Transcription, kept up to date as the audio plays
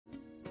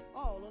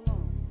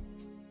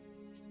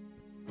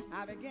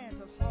I began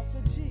to talk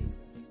to Jesus.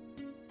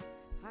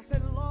 I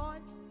said,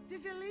 Lord,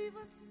 did you leave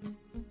us?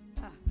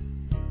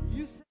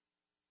 You said.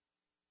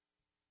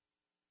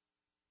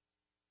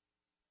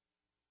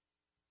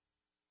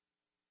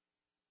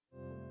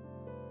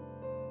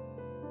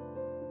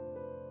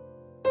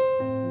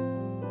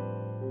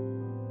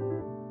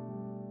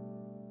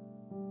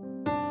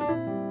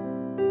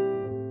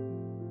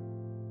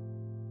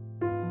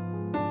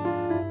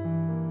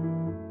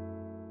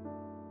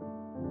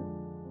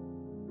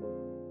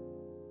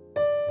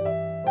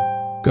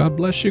 God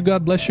bless you,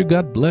 God bless you,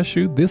 God bless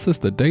you. This is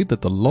the day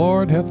that the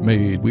Lord hath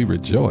made. We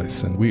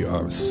rejoice, and we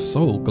are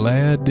so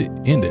glad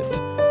in it.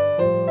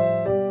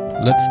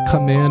 Let's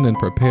come in and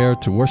prepare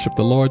to worship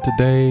the Lord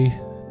today,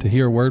 to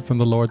hear a word from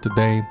the Lord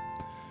today,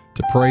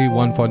 to pray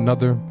one for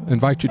another. I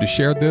invite you to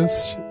share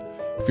this.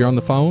 If you're on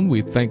the phone,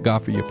 we thank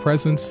God for your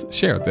presence.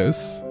 Share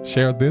this.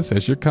 Share this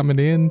as you're coming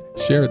in.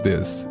 Share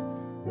this.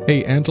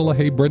 Hey, Angela.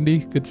 Hey,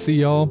 Brendy. Good to see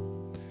y'all.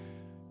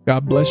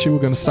 God bless you. We're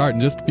going to start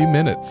in just a few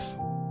minutes.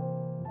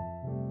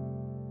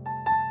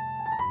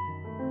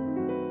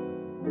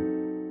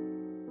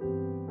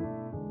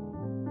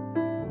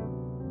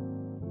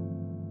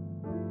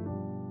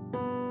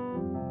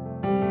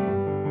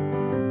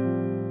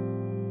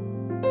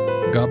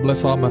 God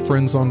bless all my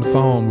friends on the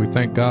phone. We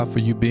thank God for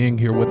you being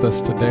here with us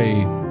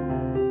today.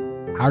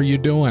 How are you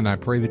doing? I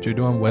pray that you're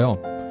doing well.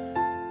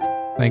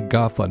 Thank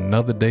God for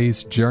another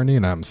day's journey,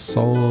 and I'm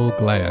so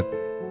glad.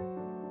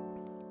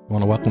 I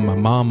want to welcome my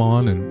mom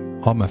on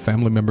and all my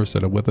family members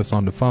that are with us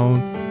on the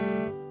phone.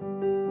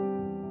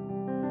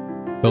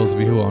 Those of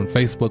you who are on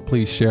Facebook,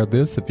 please share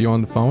this. If you're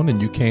on the phone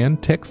and you can,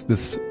 text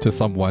this to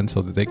someone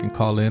so that they can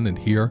call in and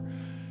hear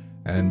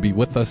and be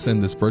with us in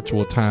this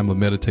virtual time of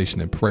meditation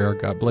and prayer.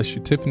 God bless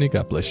you, Tiffany.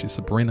 God bless you,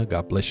 Sabrina.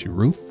 God bless you,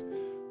 Ruth.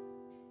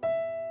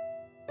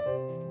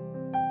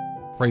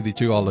 Pray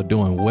that you all are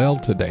doing well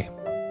today.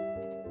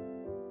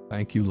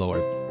 Thank you,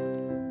 Lord.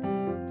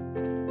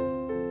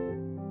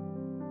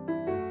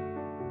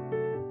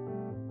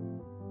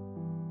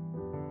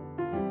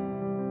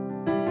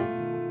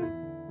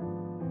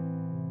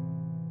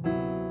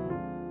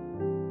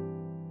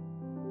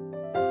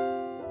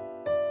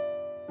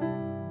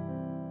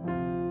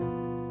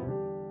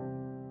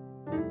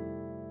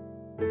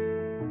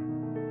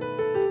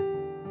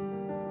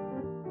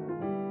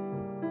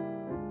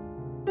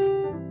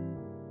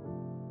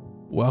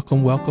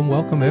 Welcome, welcome,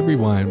 welcome,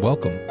 everyone.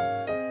 Welcome.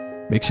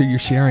 Make sure you're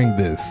sharing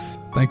this.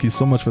 Thank you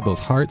so much for those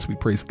hearts. We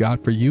praise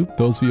God for you.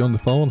 Those of you on the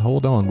phone,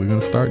 hold on. We're going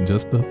to start in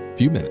just a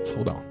few minutes.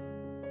 Hold on.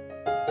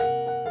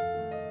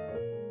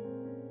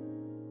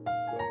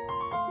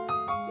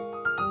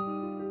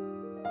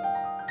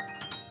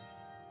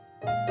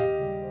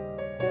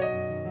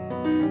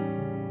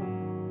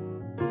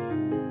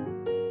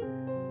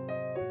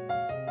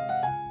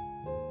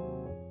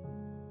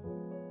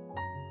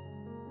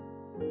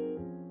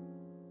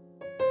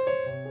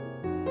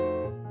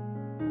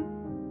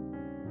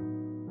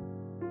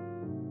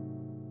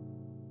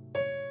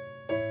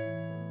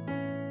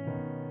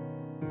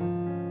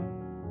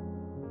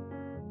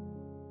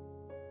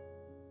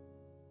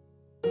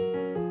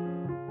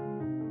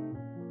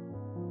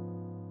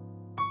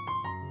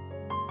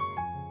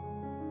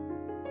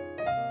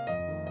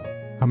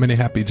 How many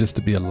happy just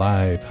to be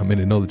alive? How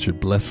many know that you're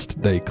blessed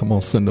today? Come on,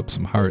 send up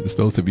some hearts.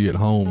 Those of you at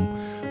home,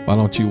 why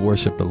don't you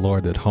worship the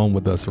Lord at home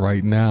with us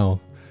right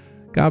now?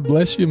 God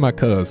bless you, my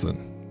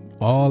cousin.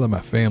 All of my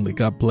family,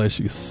 God bless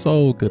you.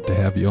 So good to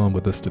have you on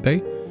with us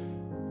today.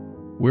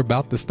 We're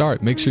about to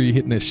start. Make sure you're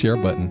hitting that share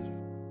button.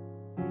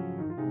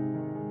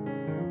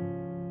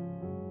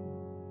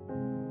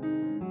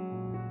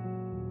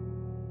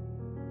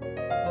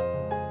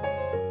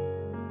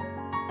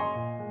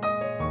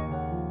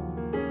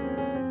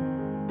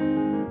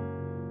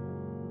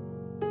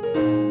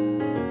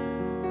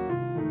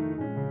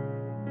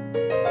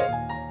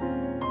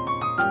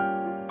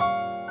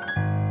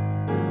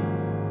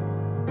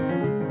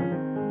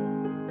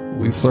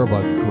 We serve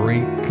a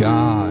great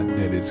God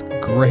that is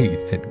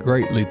great and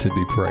greatly to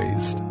be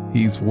praised.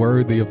 He's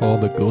worthy of all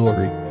the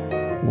glory,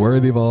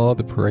 worthy of all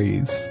the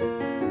praise.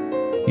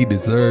 He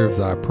deserves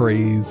our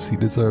praise. He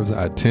deserves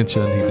our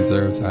attention. He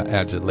deserves our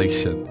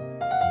adulation.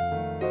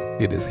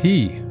 It is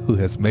He who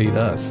has made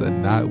us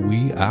and not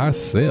we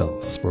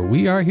ourselves, for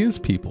we are His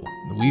people.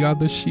 We are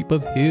the sheep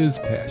of His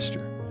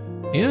pasture.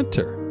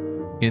 Enter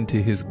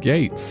into His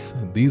gates,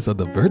 and these are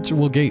the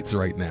virtual gates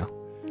right now,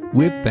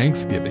 with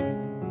thanksgiving.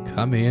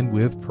 Come in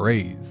with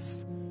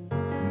praise.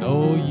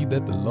 Know ye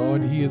that the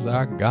Lord, He is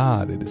our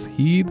God. It is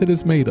He that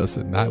has made us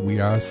and not we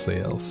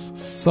ourselves.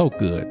 So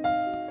good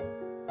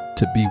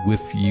to be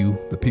with you,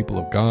 the people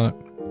of God.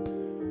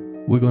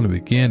 We're going to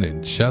begin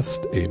in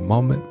just a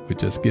moment. We're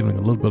just giving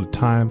a little bit of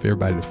time for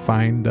everybody to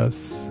find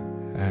us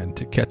and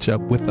to catch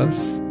up with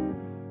us.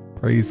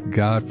 Praise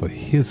God for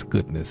His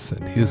goodness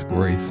and His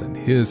grace and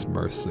His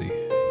mercy,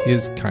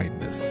 His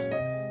kindness.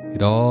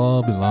 It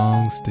all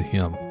belongs to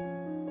Him.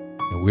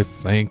 And we're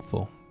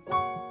thankful,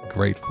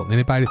 grateful.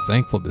 Anybody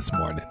thankful this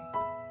morning?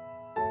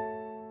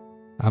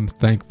 I'm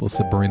thankful,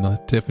 Sabrina.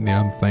 Tiffany,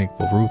 I'm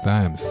thankful. Ruth,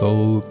 I am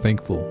so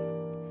thankful.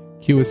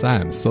 Hewis, I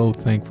am so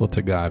thankful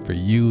to God for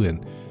you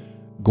and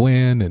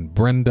Gwen and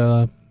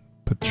Brenda,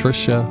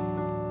 Patricia,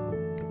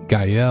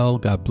 Gael,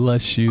 God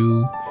bless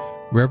you.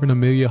 Reverend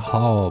Amelia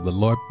Hall, the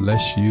Lord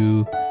bless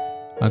you.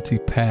 Auntie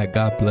Pat,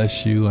 God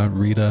bless you. Aunt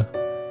Rita,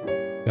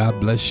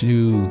 God bless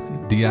you.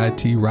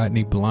 DIT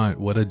Rodney Blunt,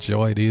 what a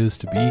joy it is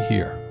to be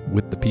here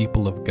with the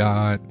people of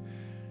God.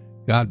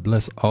 God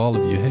bless all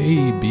of you.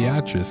 Hey,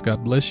 Beatrice,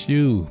 God bless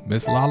you.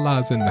 Miss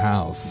Lala's in the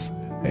house.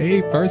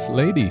 Hey, First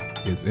Lady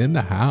is in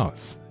the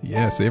house.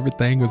 Yes,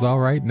 everything is all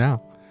right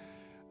now.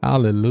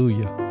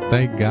 Hallelujah.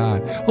 Thank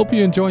God. Hope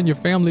you're enjoying your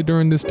family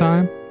during this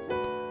time.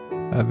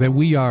 That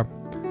we are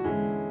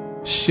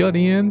shut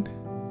in.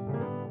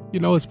 You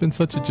know, it's been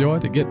such a joy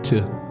to get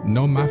to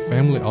know my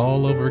family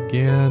all over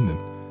again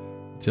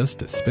and just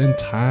to spend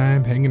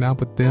time hanging out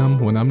with them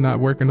when I'm not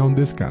working on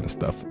this kind of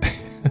stuff.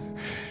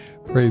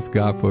 Praise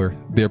God for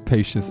their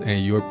patience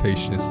and your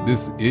patience.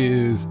 This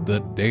is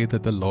the day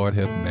that the Lord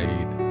hath made,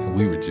 and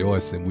we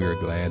rejoice and we are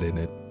glad in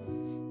it.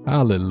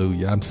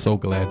 Hallelujah. I'm so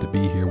glad to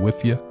be here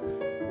with you.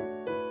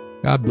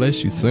 God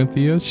bless you,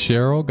 Cynthia.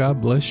 Cheryl,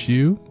 God bless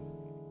you.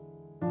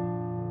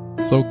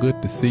 So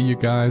good to see you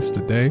guys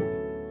today.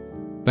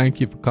 Thank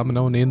you for coming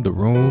on in the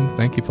room.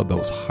 Thank you for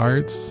those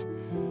hearts.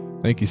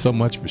 Thank you so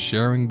much for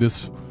sharing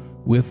this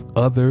with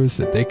others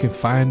that they can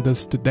find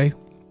us today.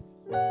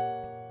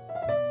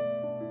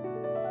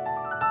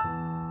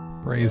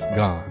 Praise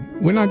God.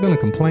 We're not going to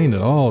complain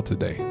at all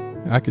today.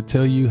 I could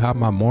tell you how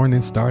my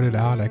morning started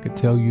out. I could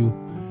tell you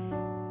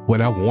what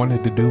I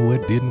wanted to do,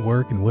 what didn't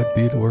work, and what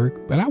did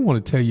work. But I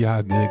want to tell you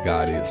how good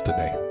God is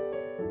today.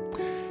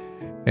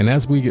 And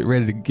as we get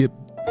ready to get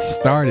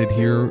started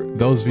here,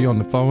 those of you on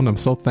the phone, I'm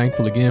so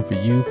thankful again for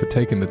you for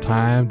taking the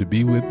time to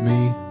be with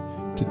me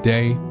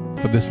today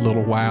for this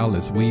little while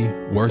as we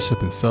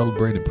worship and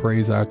celebrate and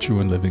praise our true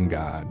and living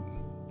God.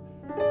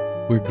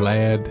 We're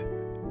glad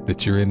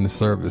that you're in the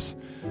service.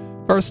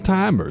 First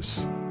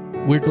timers,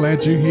 we're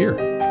glad you're here.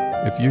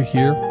 If you're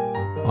here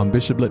on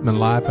Bishop Littman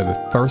Live for the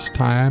first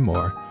time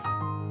or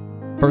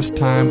first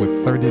time with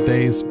 30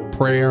 days of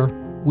prayer,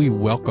 we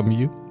welcome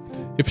you.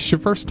 If it's your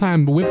first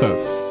time with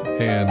us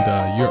and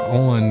you're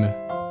on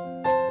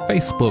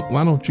Facebook,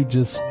 why don't you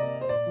just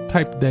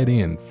type that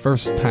in,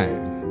 first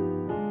time.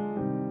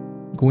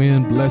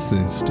 Gwen,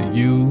 blessings to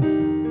you.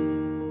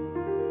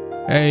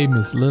 Hey,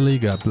 Miss Lily,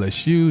 God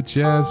bless you.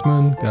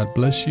 Jasmine, God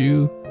bless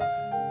you.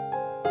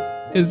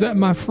 Is that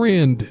my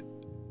friend,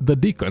 the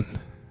deacon?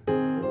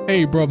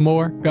 Hey, Bro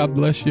Moore, God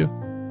bless you.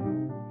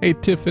 Hey,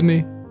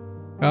 Tiffany,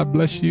 God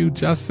bless you.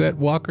 Josette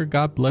Walker,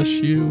 God bless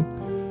you.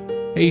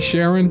 Hey,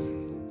 Sharon,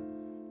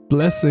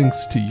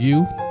 blessings to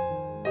you.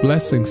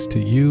 Blessings to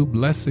you.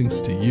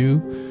 Blessings to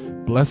you.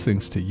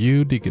 Blessings to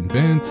you, Deacon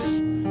Vince.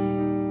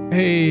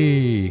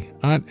 Hey,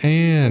 Aunt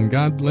Ann,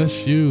 God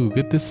bless you.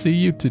 Good to see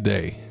you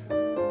today.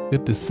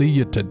 Good to see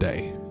you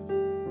today.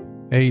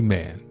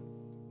 Amen.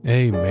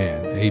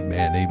 Amen.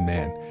 Amen.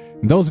 Amen.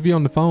 And those of you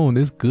on the phone,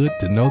 it's good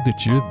to know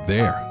that you're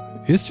there.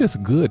 It's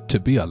just good to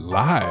be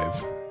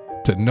alive,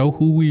 to know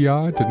who we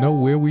are, to know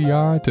where we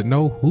are, to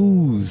know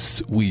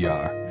whose we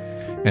are,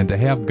 and to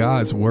have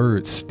God's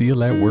word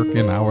still at work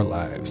in our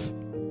lives.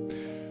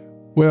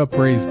 Well,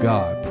 praise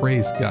God.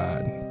 Praise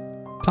God.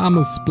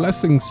 Thomas,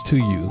 blessings to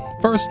you.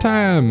 First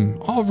time.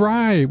 All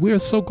right. We're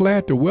so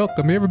glad to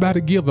welcome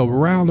everybody. Give a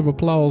round of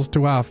applause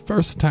to our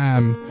first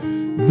time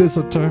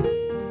visitor.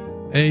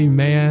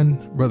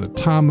 Amen. Brother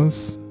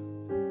Thomas.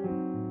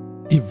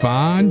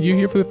 Yvonne, you're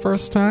here for the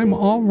first time?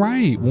 All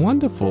right.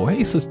 Wonderful.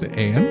 Hey, Sister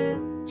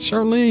Ann.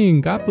 Charlene,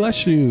 God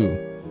bless you.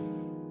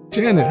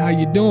 Janet, how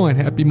you doing?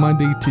 Happy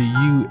Monday to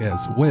you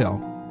as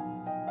well.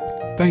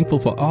 Thankful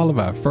for all of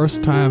our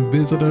first-time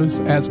visitors.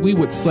 As we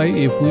would say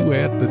if we were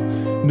at the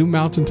New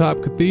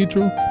Mountaintop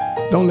Cathedral,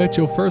 don't let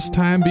your first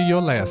time be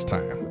your last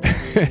time.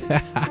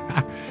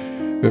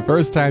 The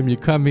first time you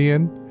come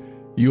in,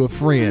 you're a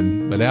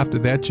friend, but after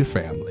that, you're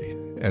family.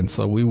 And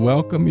so we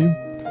welcome you,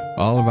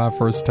 all of our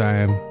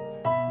first-time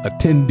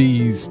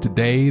attendees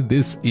today.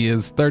 This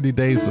is 30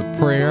 Days of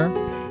Prayer,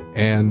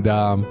 and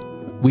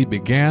we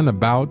began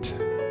about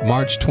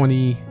March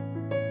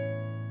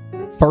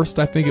 21st,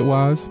 I think it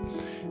was.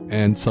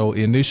 And so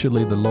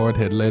initially the Lord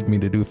had led me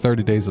to do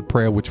 30 days of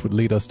prayer, which would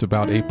lead us to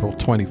about April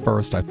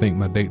 21st. I think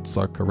my dates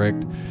are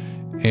correct.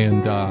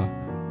 And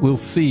we'll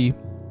see.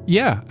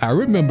 Yeah, I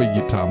remember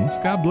you, Thomas.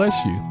 God bless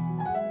you.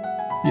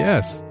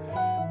 Yes.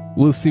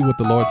 We'll see what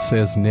the Lord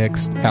says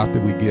next after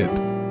we get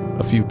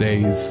a few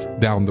days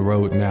down the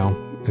road now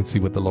and see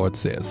what the Lord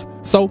says.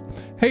 So,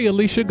 hey,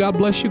 Alicia, God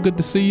bless you. Good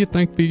to see you.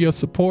 Thank you for your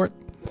support.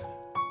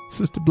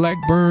 Sister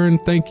Blackburn,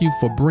 thank you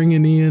for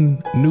bringing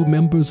in new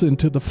members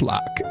into the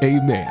flock.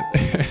 Amen.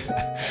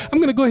 I'm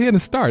going to go ahead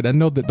and start. I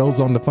know that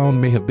those on the phone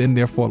may have been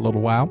there for a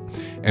little while,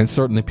 and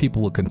certainly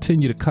people will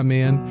continue to come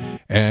in.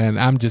 And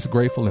I'm just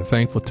grateful and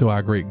thankful to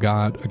our great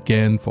God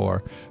again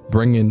for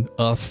bringing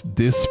us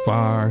this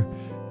far.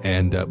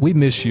 And we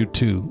miss you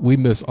too. We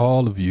miss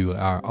all of you,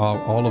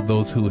 all of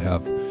those who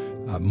have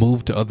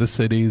moved to other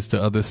cities,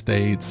 to other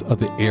states,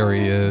 other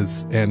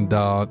areas. And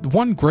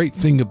one great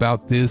thing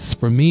about this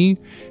for me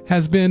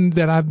has been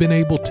that I've been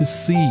able to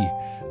see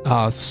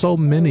so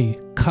many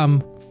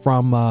come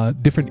from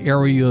different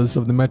areas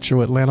of the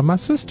metro Atlanta. My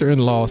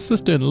sister-in-law,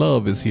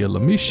 sister-in-love is here,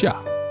 Lamisha.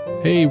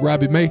 Hey,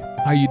 Robbie May,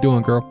 how you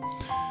doing, girl?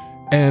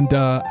 And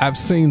I've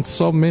seen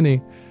so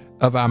many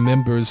of our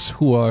members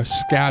who are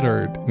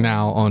scattered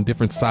now on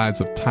different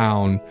sides of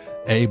town,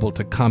 able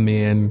to come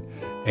in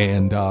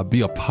and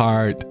be a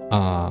part.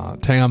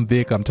 Tam,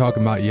 Vic, I'm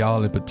talking about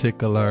y'all in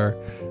particular.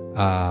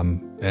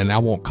 And I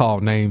won't call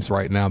names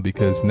right now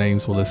because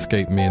names will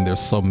escape me, and there's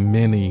so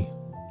many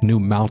new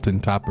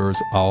mountaintoppers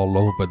all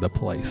over the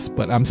place.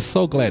 But I'm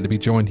so glad to be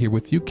joined here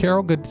with you.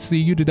 Carol, good to see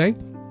you today.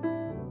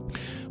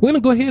 We're going to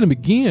go ahead and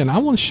begin. I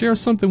want to share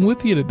something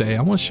with you today.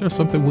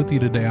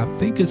 I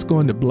think it's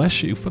going to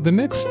bless you. For the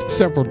next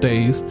several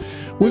days,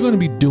 we're going to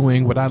be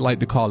doing what I'd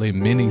like to call a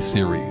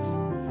mini-series.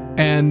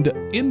 And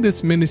in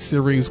this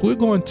mini-series, we're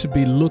going to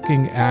be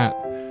looking at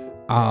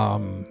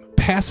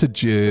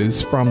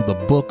passages from the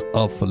book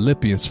of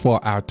Philippians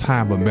for our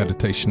time of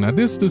meditation. Now,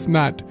 this does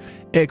not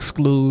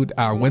exclude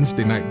our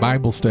Wednesday night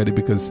Bible study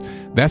because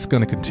that's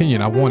going to continue.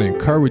 And I want to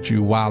encourage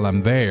you while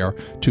I'm there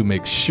to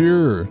make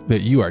sure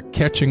that you are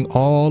catching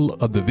all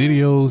of the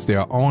videos. They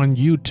are on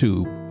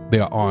YouTube. They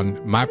are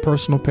on my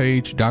personal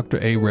page, Dr.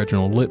 A.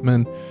 Reginald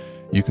Littman.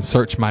 You can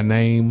search my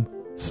name,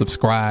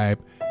 subscribe,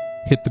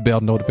 hit the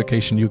bell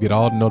notification. You'll get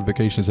all the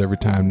notifications every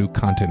time new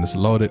content is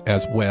loaded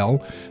as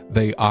well.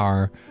 They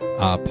are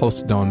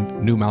posted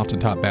on New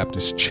Mountaintop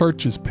Baptist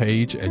Church's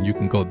page, and you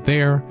can go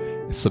there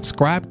and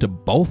subscribe to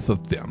both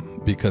of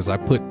them because I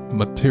put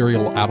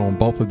material out on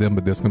both of them,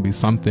 but there's going to be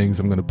some things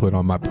I'm going to put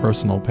on my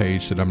personal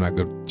page that I'm not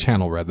going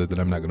to that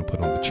I'm not going to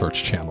put on the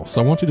church channel.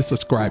 So I want you to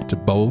subscribe to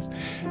both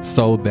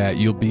so that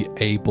you'll be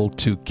able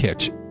to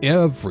catch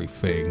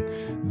everything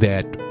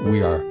that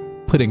we are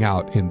putting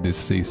out in this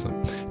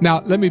season.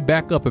 Now, let me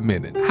back up a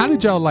minute. How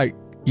did y'all like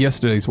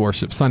yesterday's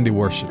worship, Sunday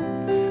worship?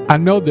 I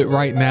know that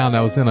right now, and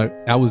I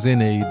was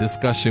in a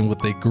discussion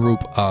with a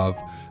group of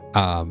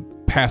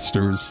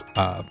pastors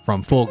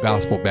from Full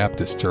Gospel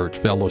Baptist Church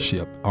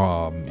Fellowship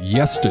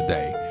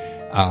yesterday.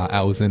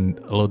 I was in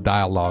a little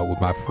dialogue with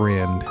my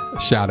friend.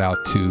 Shout out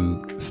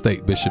to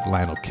State Bishop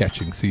Lionel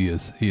Catchings. He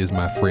is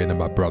my friend and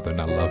my brother, and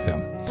I love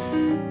him.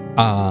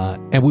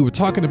 And we were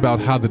talking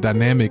about how the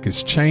dynamic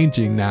is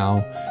changing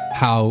now,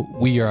 how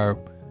we are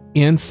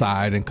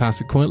inside, and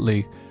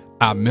consequently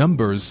our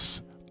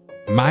members'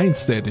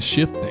 mindset is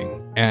shifting.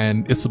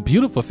 And it's a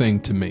beautiful thing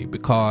to me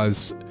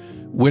because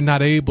we're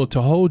not able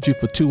to hold you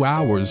for 2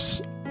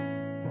 hours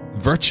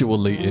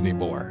virtually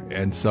anymore.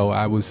 And so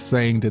I was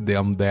saying to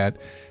them that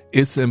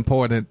it's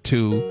important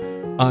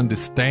to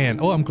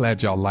understand. Oh, I'm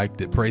glad y'all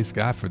liked it. Praise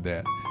God for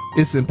that.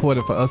 It's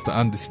important for us to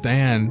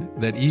understand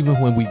that even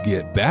when we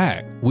get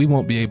back, we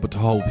won't be able to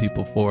hold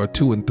people for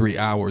 2 and 3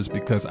 hours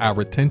because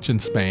our attention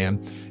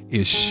span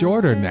is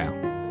shorter now.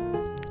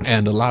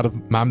 And a lot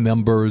of my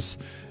members,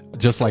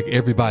 just like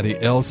everybody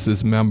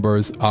else's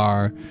members,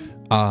 are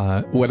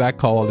what I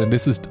call, and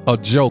this is a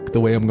joke the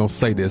way I'm going to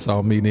say this, I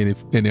don't mean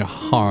any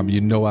harm. You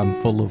know I'm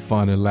full of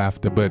fun and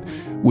laughter, but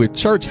we're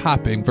church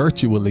hopping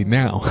virtually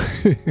now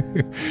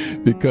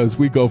because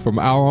we go from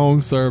our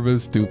own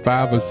service to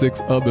 5 or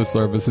 6 other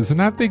services.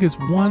 And I think it's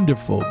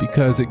wonderful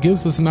because it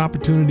gives us an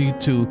opportunity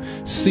to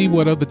see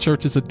what other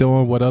churches are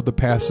doing, what other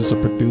pastors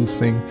are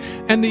producing,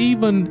 and to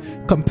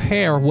even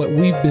compare what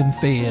we've been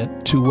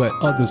fed to what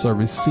others are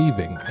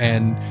receiving.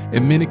 And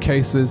in many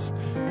cases,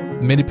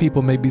 many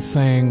people may be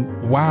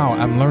saying, wow,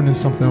 I'm learning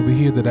something over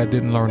here that I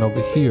didn't learn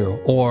over here.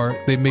 Or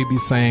they may be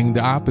saying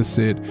the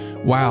opposite.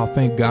 Wow,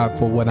 thank God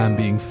for what I'm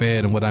being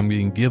fed and what I'm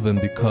being given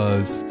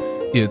because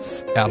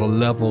it's at a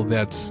level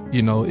that's,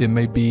 it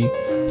may be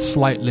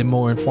slightly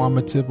more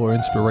informative or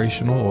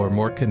inspirational or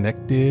more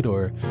connected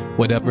or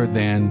whatever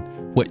than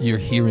what you're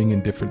hearing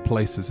in different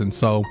places. And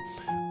so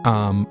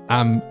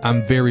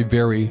I'm very,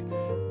 very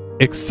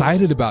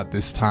excited about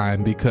this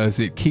time because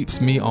it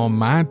keeps me on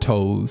my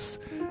toes.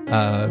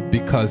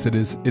 Because it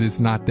is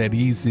not that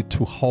easy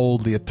to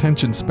hold the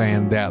attention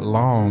span that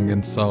long.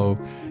 And so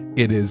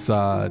it is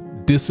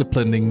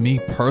disciplining me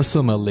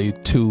personally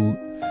to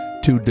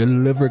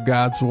deliver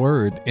God's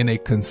word in a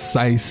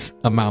concise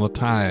amount of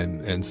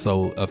time. And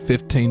so a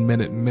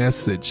 15-minute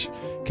message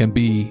can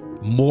be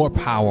more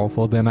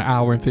powerful than an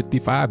hour and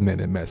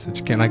 55-minute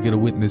message. Can I get a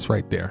witness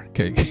right there?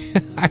 Okay.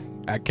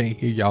 I can't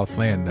hear y'all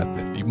saying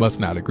nothing. You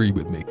must not agree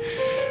with me.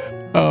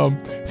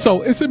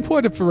 So it's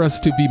important for us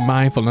to be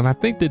mindful, and I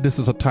think that this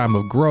is a time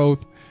of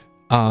growth.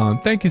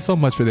 Thank you so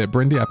much for that,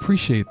 Brendy. I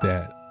appreciate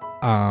that.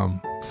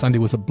 Sunday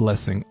was a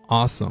blessing.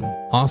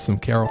 Awesome,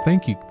 Carol.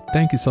 Thank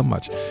you so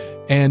much.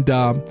 And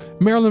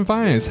Marilyn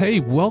Vines, hey,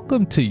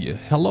 welcome to you.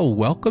 Hello,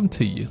 welcome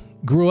to you.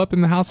 Grew up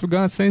in the house of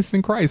God, saints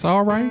in Christ.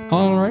 All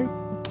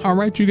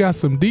right. You got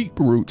some deep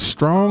roots,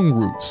 strong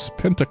roots,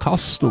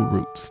 Pentecostal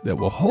roots that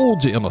will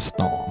hold you in a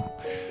storm.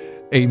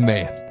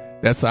 Amen.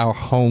 That's our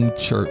home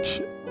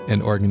church.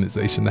 an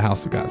organization, the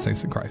House of God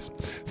Saints in Christ.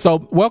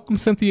 So welcome,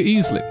 Cynthia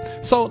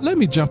Easley. So let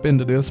me jump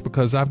into this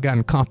because I've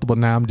gotten comfortable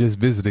now. I'm just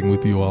visiting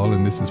with you all,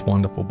 and this is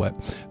wonderful. But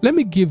let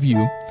me give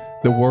you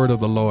the word of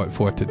the Lord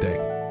for today.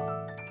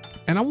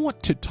 And I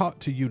want to talk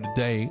to you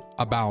today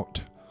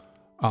about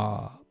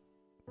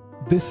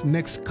this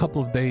next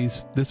couple of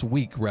days, this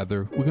week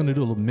rather. We're going to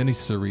do a little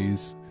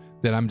mini-series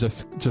that I'm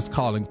just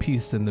calling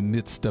Peace in the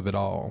Midst of It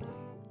All.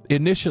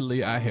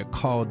 Initially, I had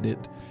called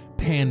it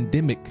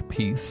Pandemic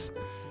Peace,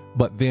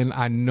 but then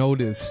I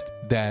noticed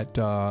that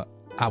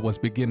I was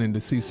beginning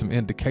to see some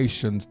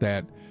indications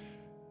that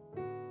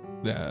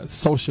the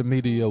social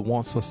media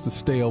wants us to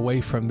stay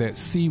away from that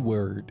C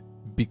word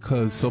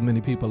because so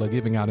many people are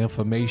giving out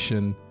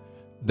information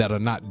that are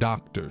not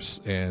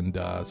doctors. And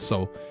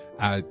so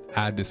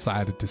I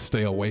decided to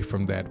stay away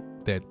from that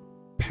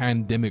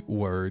pandemic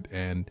word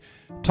and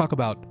talk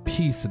about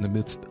peace in the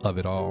midst of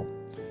it all.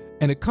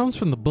 And it comes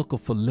from the book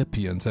of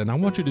Philippians. And I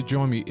want you to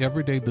join me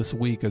every day this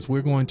week as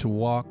we're going to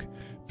walk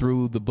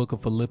through the book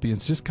of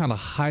Philippians, just kind of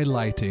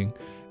highlighting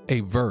a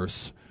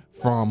verse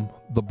from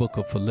the book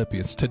of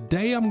Philippians.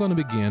 Today, I'm going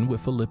to begin with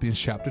Philippians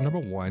chapter number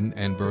 1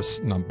 and verse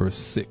number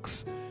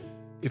 6.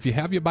 If you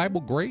have your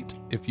Bible, great.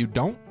 If you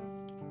don't,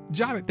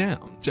 jot it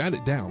down. Jot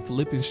it down.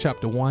 Philippians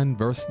chapter 1,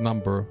 verse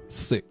number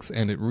 6.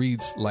 And it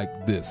reads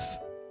like this: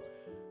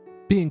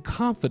 being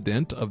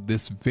confident of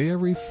this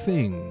very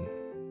thing,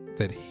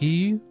 that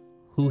he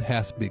who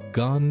has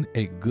begun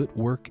a good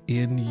work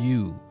in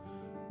you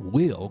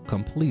will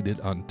complete it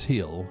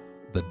until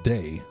the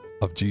day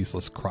of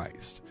Jesus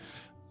Christ.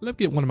 Let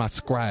me get one of my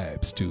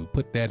scribes to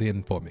put that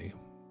in for me,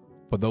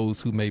 for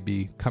those who may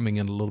be coming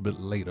in a little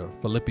bit later.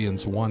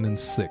 Philippians 1 and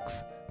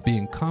 6.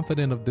 Being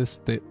confident of this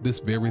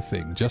very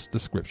thing, just the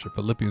scripture,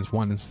 Philippians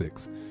 1 and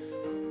 6,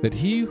 that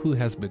he who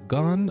has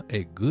begun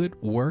a good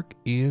work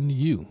in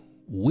you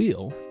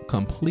will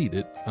complete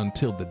it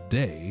until the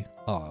day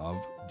of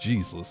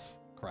Jesus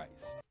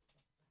Christ.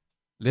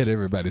 Let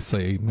everybody say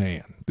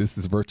amen. This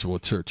is virtual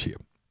church here.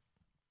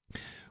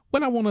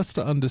 What I want us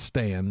to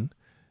understand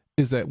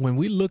is that when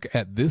we look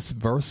at this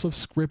verse of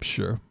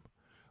scripture,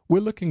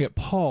 we're looking at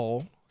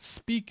Paul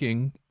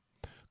speaking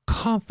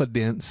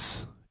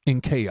confidence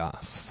in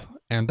chaos.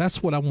 And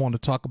that's what I want to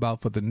talk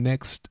about for the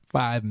next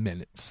 5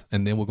 minutes.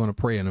 And then we're going to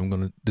pray and I'm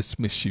going to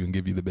dismiss you and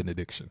give you the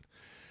benediction.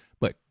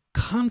 But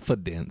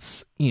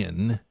confidence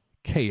in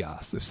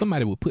chaos. If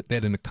somebody would put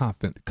that in the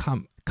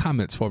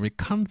comments for me,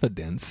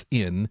 confidence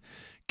in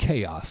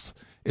chaos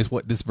is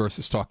what this verse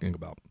is talking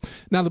about.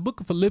 Now, the book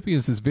of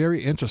Philippians is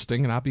very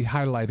interesting, and I'll be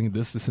highlighting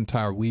this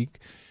entire week.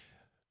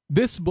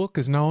 This book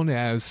is known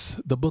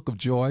as the book of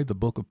joy, the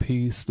book of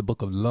peace, the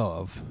book of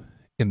love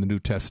in the New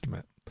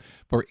Testament.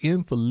 For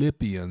in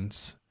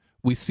Philippians,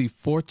 we see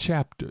 4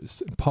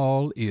 chapters, and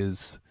Paul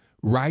is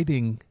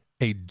writing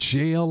a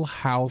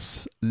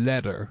jailhouse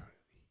letter.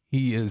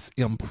 He is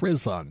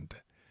imprisoned,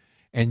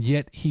 and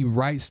yet he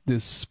writes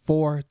this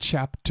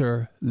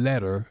 4-chapter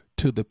letter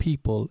to the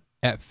people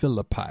at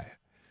Philippi.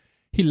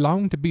 He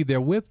longed to be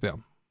there with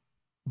them,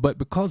 but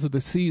because of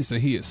the seeds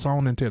that he had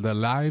sown into their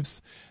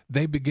lives,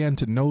 they began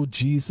to know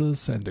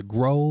Jesus and to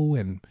grow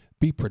and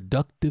be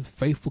productive,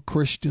 faithful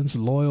Christians,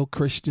 loyal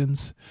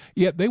Christians.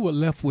 Yet they were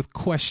left with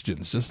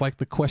questions, just like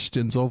the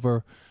questions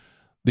over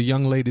the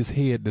young lady's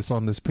head that's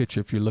on this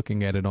picture if you're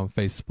looking at it on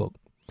Facebook.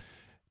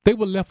 They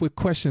were left with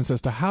questions as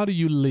to how do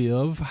you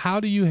live? How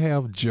do you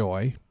have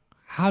joy?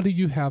 How do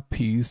you have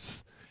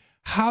peace?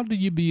 How do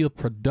you be a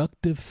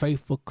productive,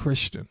 faithful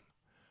Christian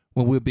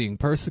when we're being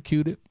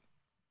persecuted,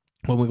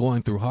 when we're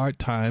going through hard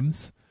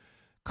times?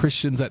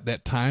 Christians at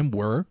that time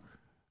were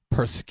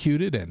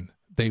persecuted, and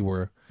they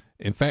were,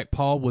 in fact,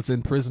 Paul was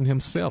in prison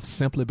himself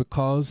simply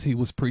because he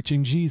was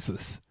preaching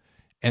Jesus.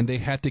 And they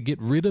had to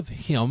get rid of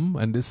him,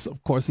 and this,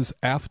 of course, is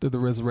after the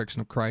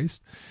resurrection of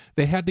Christ.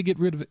 They had to get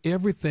rid of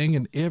everything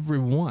and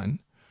everyone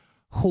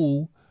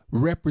who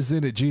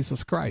represented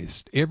Jesus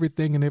Christ,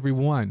 everything and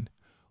everyone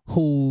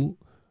who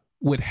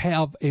would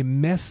have a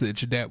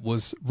message that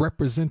was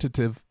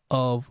representative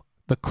of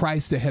the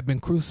Christ that had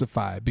been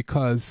crucified,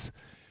 because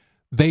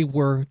they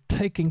were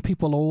taking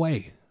people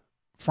away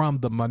from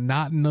the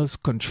monotonous,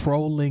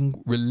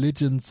 controlling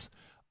religions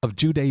of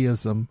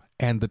Judaism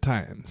and the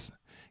times,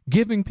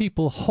 giving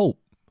people hope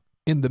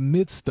in the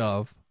midst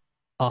of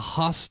a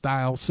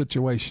hostile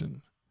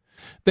situation.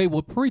 They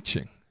were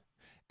preaching,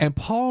 and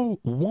Paul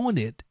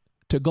wanted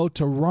to go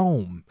to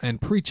Rome and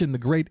preach in the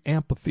great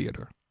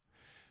amphitheater,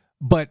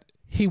 but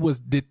he was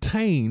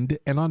detained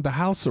and under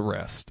house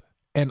arrest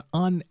and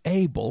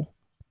unable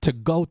to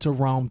go to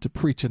Rome to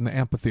preach in the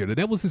amphitheater.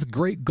 That was his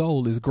great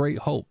goal, his great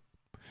hope.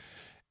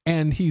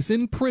 And he's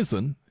in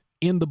prison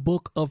in the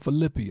book of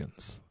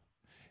Philippians.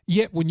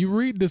 Yet when you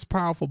read this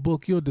powerful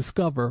book, you'll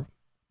discover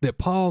that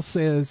Paul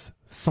says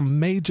some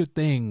major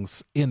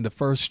things in the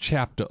first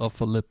chapter of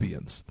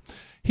Philippians.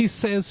 He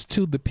says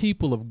to the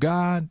people of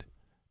God,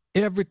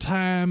 every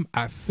time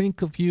I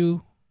think of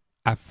you,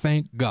 I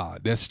thank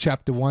God. That's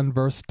chapter 1,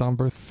 verse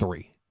number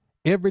 3.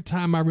 Every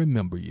time I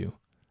remember you,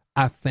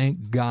 I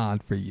thank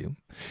God for you.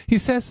 He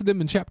says to them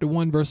in chapter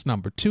 1, verse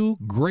number 2,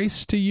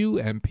 grace to you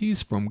and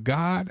peace from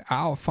God,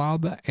 our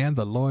Father, and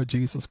the Lord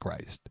Jesus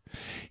Christ.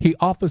 He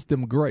offers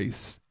them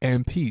grace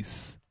and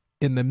peace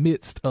in the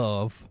midst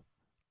of,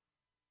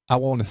 I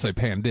want to say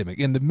pandemic,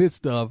 in the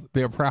midst of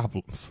their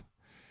problems.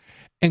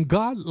 And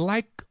God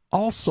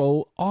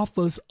also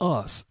offers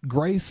us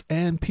grace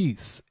and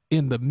peace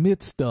in the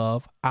midst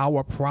of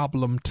our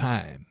problem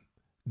time.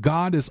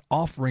 God is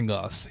offering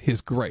us his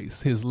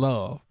grace, his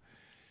love,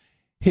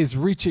 his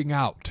reaching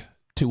out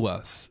to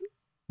us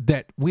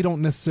that we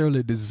don't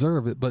necessarily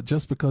deserve it, but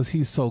just because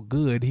he's so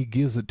good, he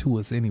gives it to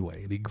us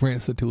anyway. And he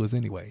grants it to us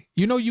anyway.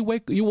 You know, you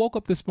woke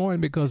up this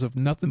morning because of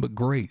nothing but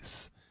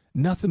grace.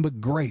 Nothing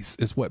but grace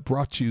is what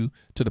brought you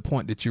to the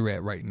point that you're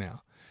at right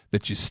now.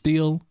 That you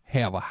still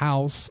have a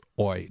house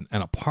or an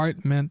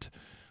apartment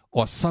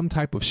or some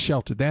type of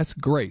shelter. That's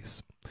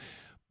grace.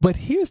 But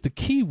here's the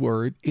key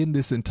word in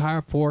this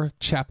entire 4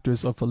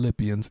 chapters of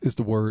Philippians is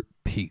the word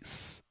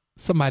peace.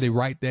 Somebody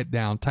write that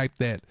down. Type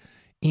that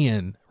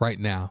in right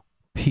now.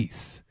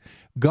 Peace.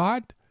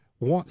 God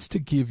wants to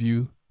give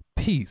you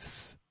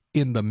peace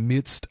in the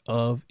midst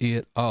of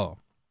it all.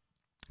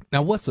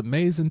 Now, what's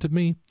amazing to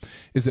me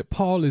is that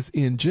Paul is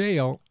in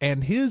jail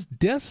and his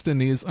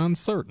destiny is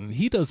uncertain.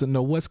 He doesn't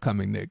know what's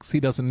coming next. He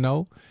doesn't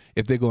know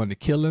if they're going to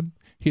kill him.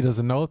 He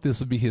doesn't know if this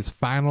will be his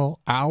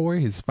final hour,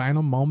 his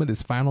final moment,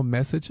 his final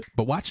message.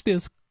 But watch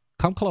this.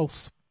 Come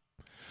close.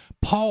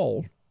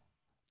 Paul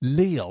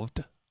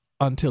lived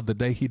until the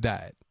day he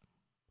died.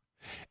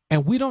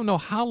 And we don't know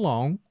how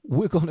long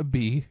we're going to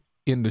be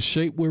in the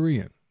shape we're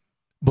in.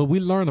 But we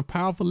learn a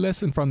powerful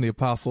lesson from the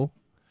apostle.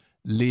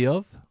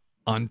 Live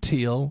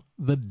until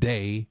the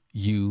day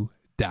you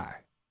die.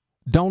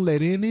 Don't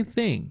let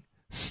anything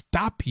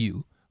stop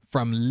you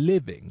from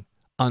living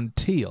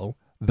until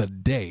the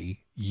day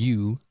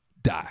you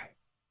die.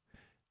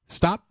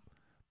 Stop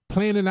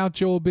planning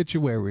out your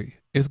obituary.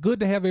 It's good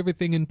to have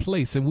everything in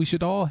place, and we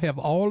should all have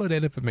all of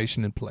that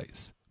information in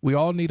place. We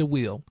all need a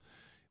will.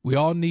 We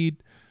all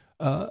need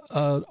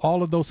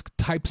all of those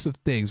types of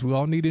things. We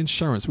all need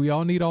insurance. We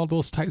all need all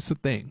those types of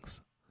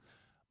things.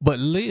 But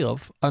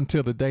live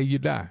until the day you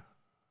die.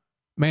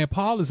 Man,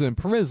 Paul is in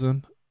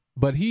prison,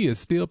 but he is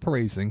still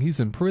praising. He's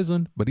in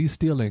prison, but he's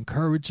still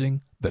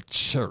encouraging the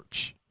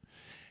church.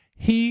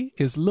 He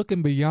is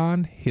looking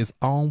beyond his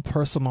own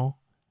personal,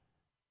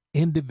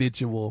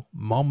 individual,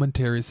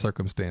 momentary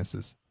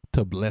circumstances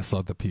to bless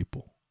other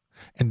people.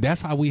 And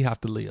that's how we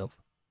have to live.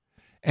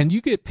 And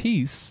you get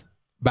peace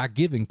by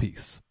giving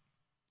peace.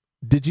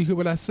 Did you hear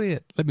what I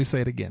said? Let me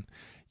say it again.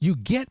 You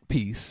get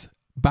peace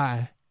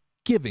by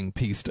giving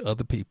peace to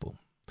other people.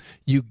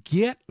 You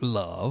get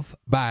love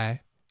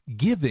by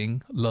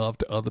giving love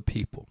to other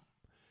people.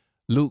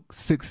 Luke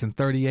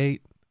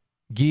 6:38,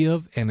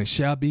 give and it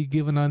shall be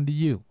given unto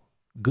you.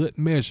 Good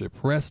measure,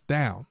 pressed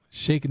down,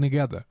 shaken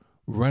together,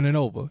 running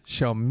over,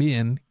 shall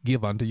men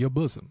give unto your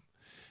bosom.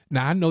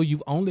 Now, I know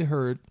you've only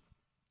heard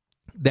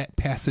that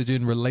passage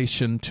in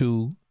relation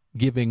to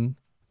giving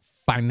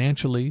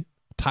financially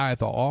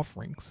tithe or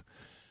offerings,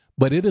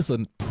 but it is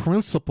a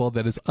principle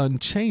that is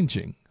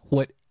unchanging.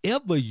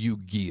 Whatever you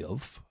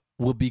give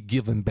will be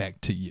given back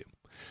to you.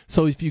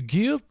 So if you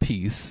give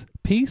peace,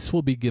 peace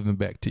will be given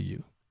back to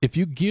you. If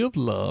you give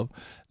love,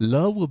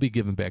 love will be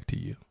given back to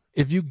you.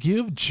 If you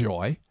give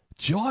joy,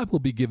 joy will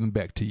be given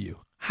back to you.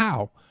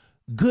 How?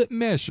 Good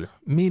measure,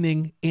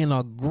 meaning in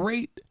a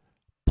great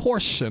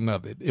portion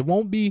of it. It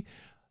won't be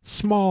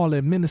small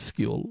and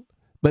minuscule,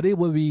 but it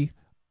will be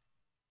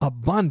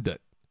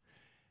abundant.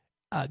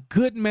 A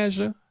good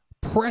measure,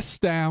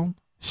 pressed down,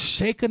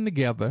 shaken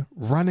together,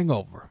 running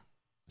over,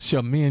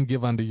 shall men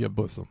give unto your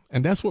bosom.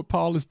 And that's what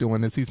Paul is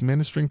doing as he's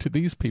ministering to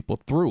these people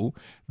through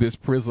this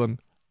prison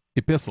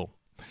epistle.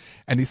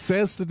 And he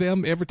says to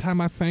them, every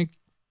time I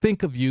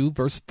think of you,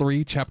 verse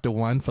 3, chapter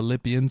 1,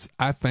 Philippians,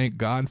 I thank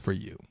God for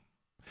you.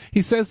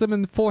 He says them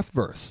in the 4th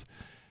verse,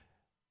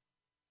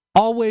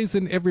 always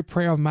in every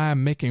prayer of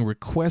mine, making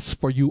requests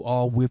for you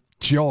all with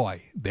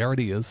joy. There it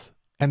is.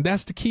 And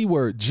that's the key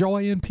word.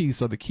 Joy and peace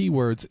are the key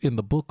words in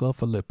the book of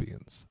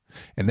Philippians.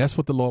 And that's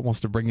what the Lord wants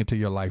to bring into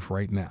your life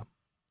right now.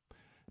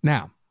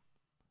 Now,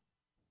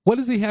 what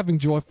is he having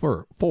joy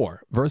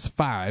for? Verse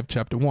 5,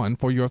 chapter 1,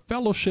 for your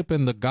fellowship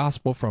in the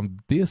gospel from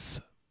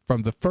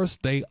the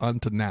first day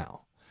unto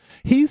now.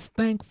 He's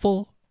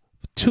thankful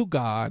to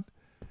God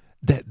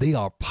that they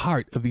are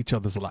part of each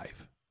other's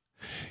life.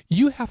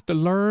 You have to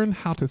learn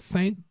how to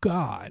thank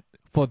God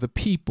for the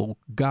people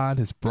God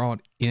has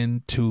brought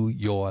into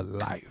your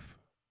life.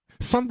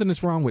 Something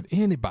is wrong with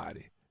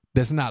anybody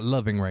that's not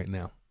loving right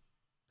now.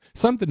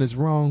 Something is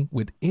wrong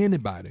with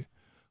anybody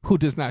who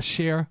does not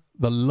share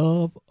the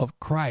love of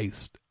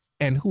Christ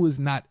and who is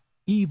not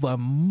even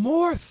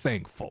more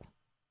thankful,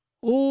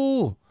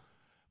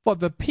 for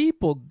the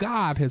people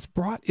God has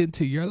brought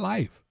into your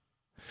life.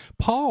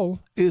 Paul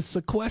is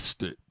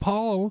sequestered.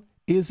 Paul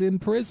is in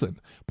prison.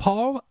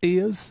 Paul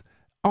is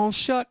on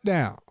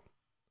shutdown.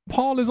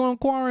 Paul is on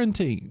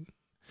quarantine.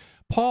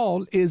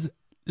 Paul is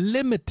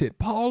limited.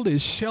 Paul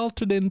is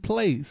sheltered in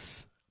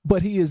place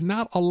But he is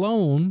not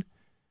alone.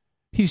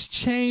 He's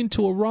chained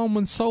to a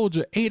Roman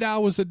soldier 8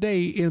 hours a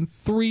day in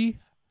 3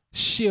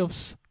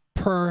 shifts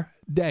per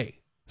day.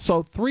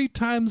 So 3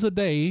 times a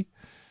day,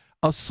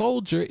 a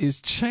soldier is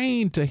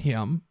chained to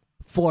him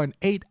for an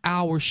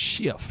 8-hour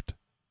shift.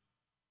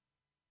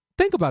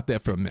 Think about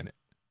that for a minute.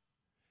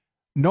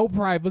 No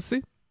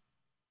privacy.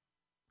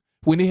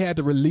 When he had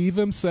to relieve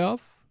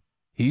himself,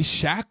 he's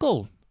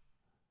shackled.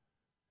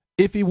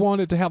 If he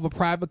wanted to have a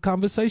private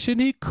conversation,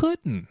 he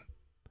couldn't.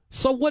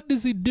 So what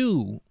does he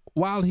do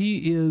while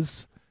he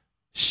is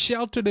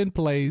sheltered in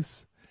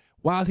place,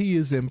 while he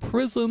is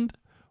imprisoned,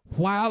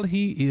 while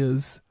he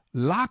is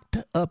locked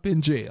up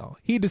in jail?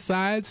 He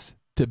decides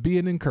to be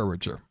an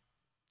encourager.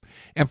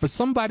 And for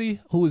somebody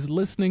who is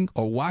listening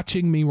or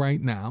watching me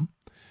right now,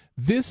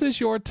 this is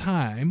your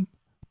time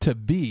to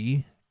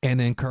be an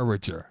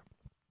encourager.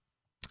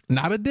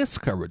 Not a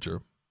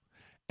discourager,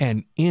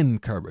 an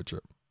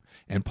encourager.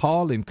 And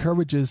Paul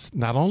encourages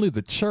not only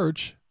the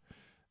church,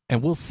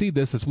 and we'll see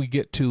this as we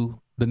get to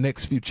the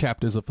next few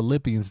chapters of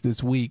Philippians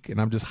this week, and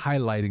I'm just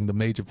highlighting the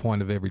major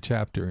point of every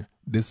chapter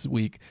this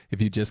week.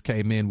 If you just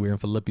came in, we're in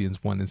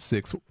Philippians 1 and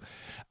 6.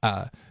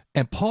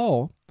 And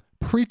Paul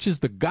preaches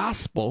the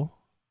gospel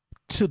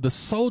to the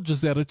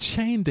soldiers that are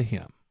chained to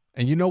him.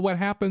 And you know what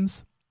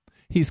happens?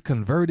 He's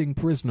converting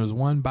prisoners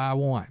one by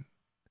one.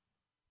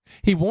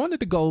 He wanted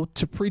to go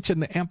to preach in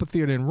the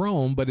amphitheater in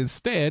Rome, but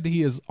instead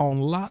he is on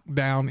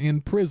lockdown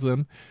in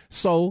prison.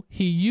 So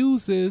he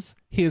uses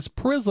his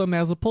prison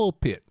as a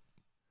pulpit.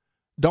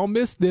 Don't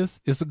miss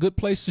this. It's a good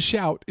place to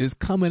shout. It's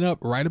coming up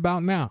right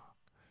about now.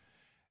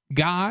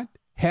 God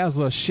has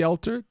us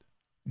sheltered.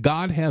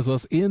 God has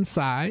us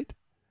inside,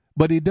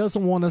 but he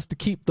doesn't want us to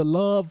keep the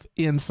love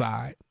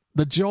inside,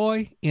 the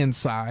joy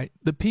inside,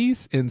 the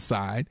peace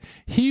inside.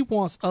 He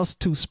wants us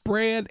to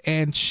spread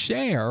and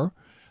share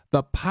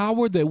the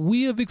power that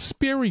we have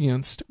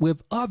experienced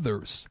with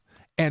others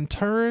and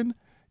turn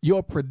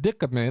your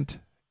predicament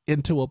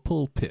into a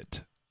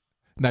pulpit.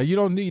 Now, you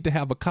don't need to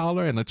have a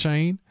collar and a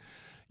chain.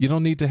 You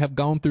don't need to have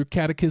gone through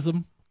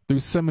catechism,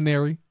 through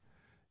seminary.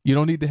 You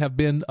don't need to have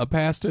been a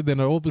pastor, then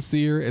an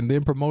overseer, and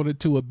then promoted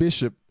to a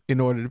bishop in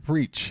order to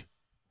preach.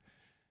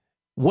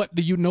 What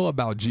do you know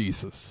about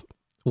Jesus?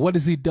 What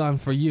has he done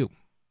for you?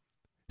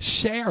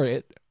 Share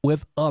it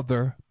with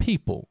other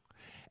people.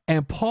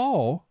 And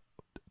Paul,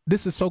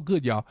 this is so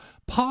good, y'all.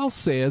 Paul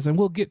says, and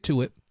we'll get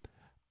to it,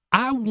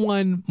 I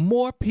won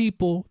more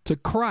people to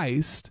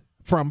Christ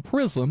from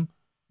prison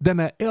than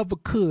I ever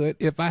could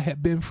if I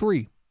had been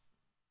free.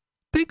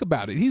 Think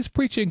about it. He's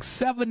preaching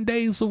 7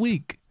 days a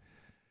week.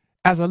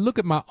 As I look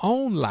at my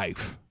own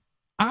life,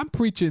 I'm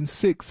preaching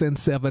 6 and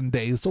 7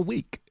 days a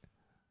week.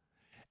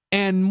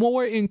 And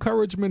more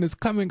encouragement is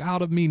coming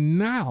out of me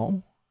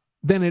now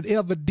than it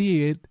ever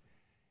did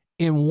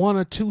in 1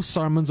 or 2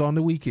 sermons on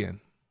the weekend.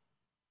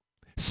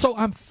 So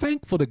I'm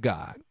thankful to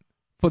God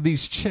for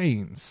these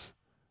chains.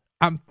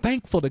 I'm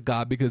thankful to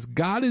God because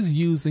God is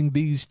using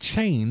these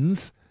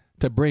chains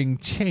to bring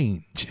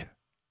change.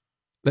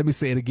 Let me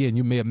say it again.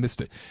 You may have missed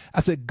it.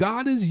 I said,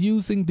 God is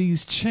using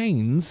these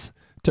chains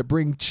to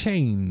bring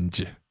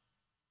change.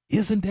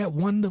 Isn't that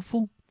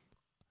wonderful?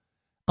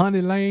 Aunt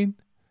Elaine,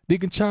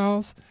 Deacon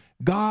Charles,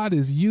 God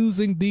is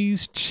using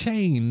these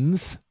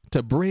chains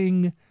to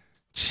bring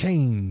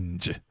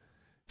change.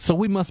 So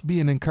we must be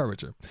an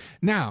encourager.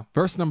 Now,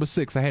 verse number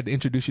 6, I had to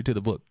introduce you to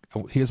the book.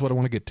 Here's what I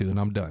want to get to, and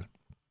I'm done.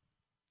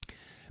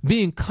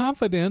 Being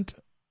confident,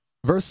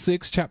 verse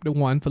 6, chapter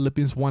 1,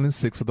 Philippians 1 and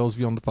 6, for those of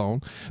you on the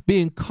phone,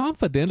 being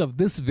confident of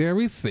this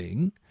very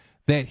thing,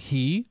 that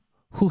he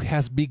who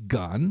has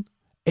begun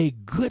a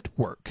good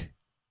work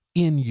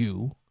in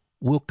you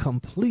will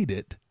complete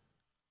it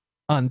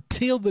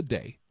until the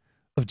day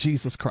of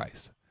Jesus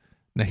Christ.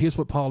 Now, here's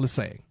what Paul is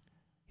saying.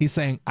 He's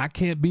saying, I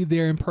can't be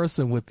there in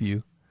person with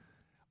you.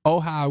 Oh,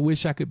 how I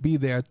wish I could be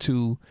there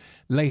to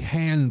lay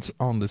hands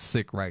on the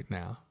sick right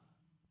now,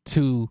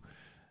 to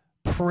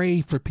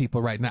pray for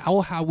people right now. Oh,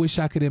 how I wish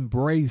I could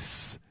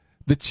embrace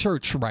the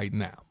church right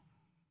now.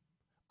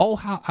 Oh,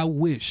 how I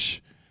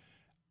wish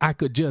I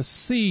could just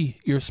see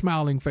your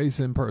smiling face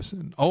in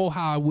person. Oh,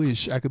 how I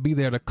wish I could be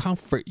there to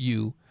comfort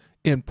you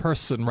in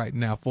person right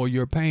now for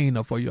your pain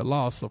or for your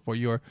loss or for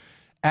your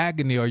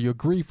agony or your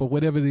grief or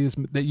whatever it is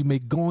that you may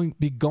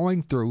be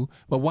going through.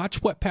 But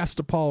watch what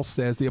Pastor Paul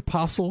says, the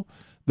apostle,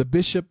 the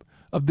bishop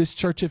of this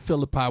church at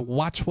Philippi.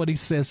 Watch what he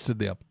says to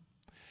them.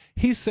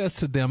 He says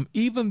to them,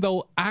 even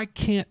though I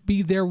can't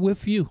be there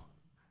with you,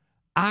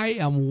 I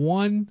am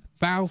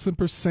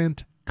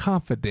 1,000%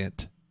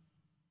 confident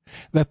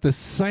that the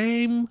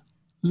same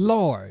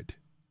Lord,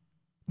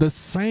 the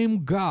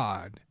same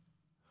God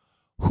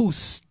who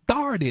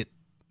started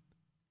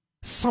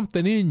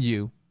something in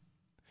you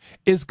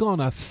is going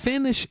to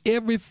finish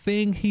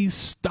everything he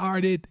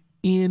started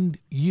in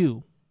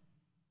you.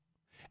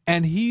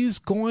 And he's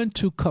going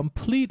to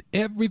complete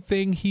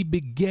everything he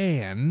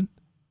began,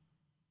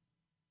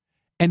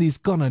 and he's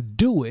going to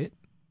do it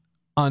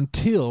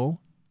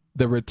until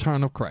the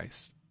return of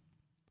Christ.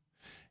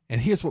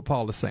 And here's what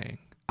Paul is saying.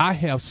 I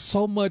have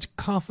so much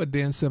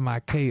confidence in my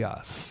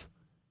chaos.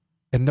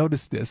 And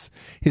notice this,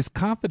 his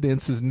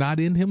confidence is not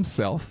in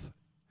himself,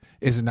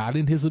 it's not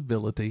in his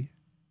ability,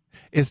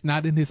 it's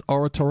not in his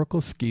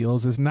oratorical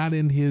skills, it's not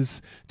in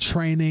his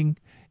training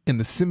in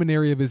the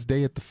seminary of his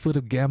day at the foot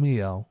of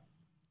Gamaliel.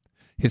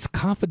 His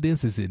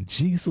confidence is in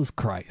Jesus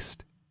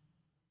Christ,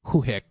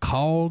 who had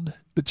called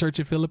the church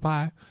of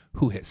Philippi,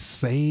 who had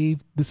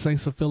saved the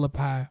saints of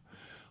Philippi,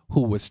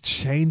 who was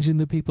changing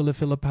the people of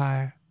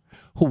Philippi,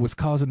 who was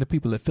causing the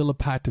people of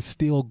Philippi to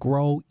still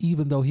grow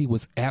even though he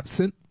was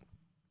absent.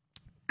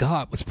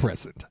 God was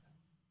present.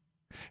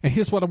 And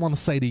here's what I want to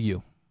say to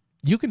you.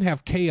 You can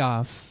have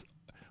chaos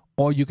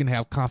or you can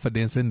have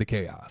confidence in the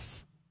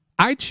chaos.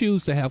 I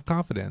choose to have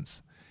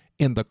confidence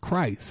in the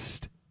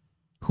Christ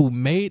who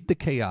made the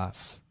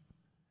chaos,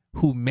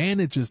 who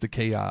manages the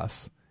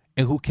chaos,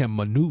 and who can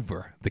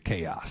maneuver the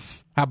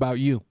chaos. How about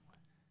you?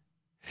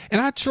 And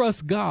I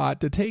trust God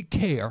to take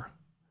care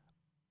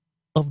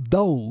of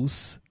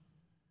those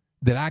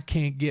that I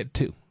can't get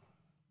to.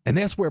 And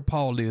that's where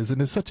Paul is.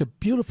 And it's such a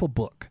beautiful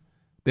book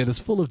that is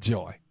full of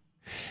joy.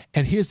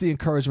 And here's the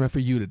encouragement for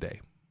you today.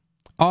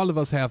 All of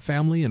us have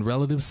family and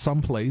relatives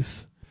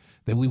someplace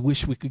that we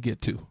wish we could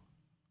get to.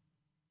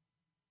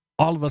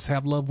 All of us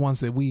have loved ones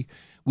that we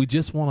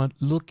just want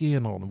to look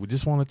in on them. We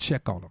just want to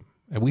check on them.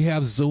 And we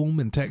have Zoom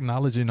and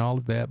technology and all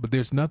of that, but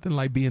there's nothing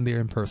like being there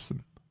in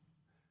person.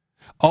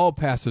 All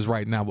pastors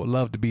right now would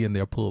love to be in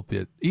their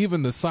pulpit.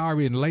 Even the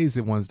sorry and lazy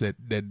ones that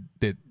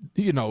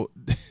you know,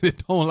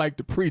 that don't like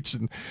to preach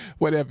and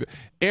whatever.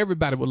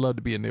 Everybody would love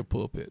to be in their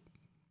pulpit.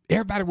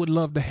 Everybody would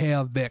love to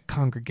have that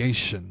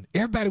congregation.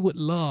 Everybody would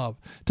love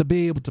to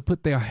be able to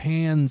put their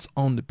hands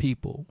on the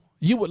people.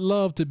 You would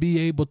love to be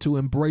able to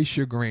embrace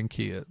your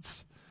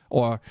grandkids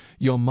or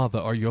your mother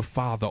or your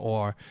father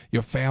or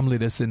your family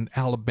that's in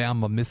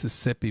Alabama,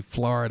 Mississippi,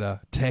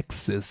 Florida,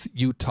 Texas,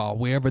 Utah,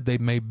 wherever they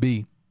may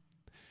be.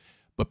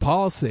 But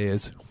Paul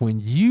says when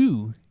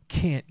you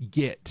can't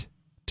get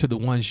to the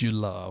ones you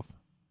love,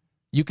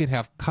 you can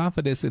have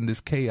confidence in this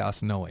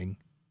chaos knowing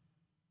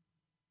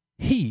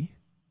he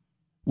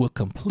will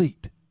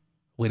complete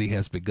what he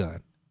has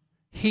begun.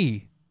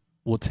 He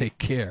will take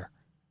care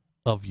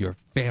of your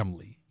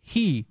family.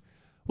 He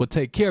will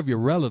take care of your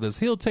relatives.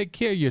 He'll take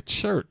care of your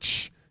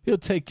church. He'll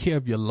take care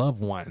of your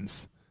loved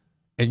ones.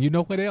 And you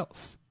know what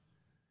else?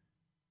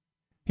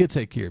 He'll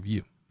take care of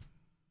you.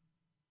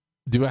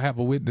 Do I have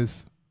a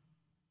witness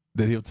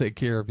that he'll take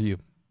care of you?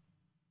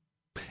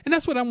 And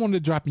that's what I wanted to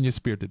drop in your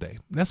spirit today.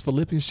 That's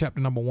Philippians chapter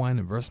number 1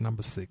 and verse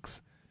number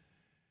 6.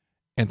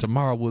 And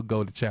tomorrow we'll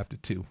go to chapter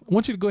 2. I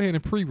want you to go ahead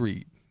and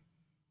pre-read.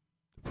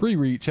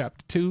 Pre-read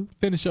chapter 2,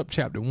 finish up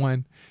chapter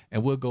 1,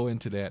 and we'll go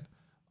into that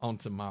on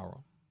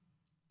tomorrow.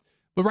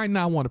 But right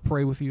now I want to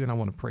pray with you and I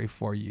want to pray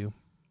for you.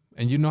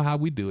 And you know how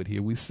we do it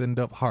here. We send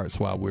up hearts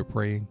while we're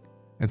praying.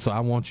 And so I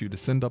want you to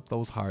send up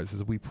those hearts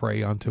as we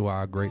pray unto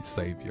our great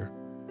Savior.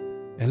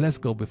 And let's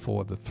go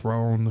before the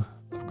throne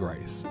of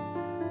grace,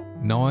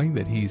 knowing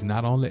that he's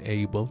not only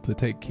able to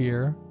take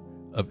care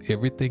of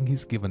everything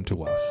he's given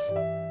to us,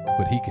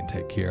 but he can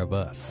take care of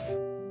us.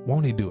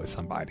 Won't he do it,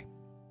 somebody?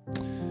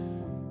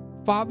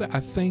 Father, I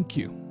thank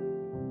you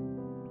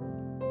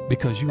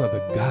because you are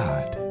the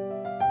God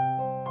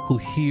who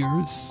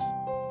hears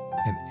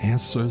and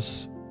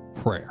answers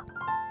prayer.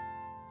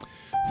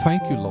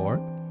 Thank you,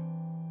 Lord,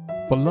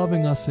 for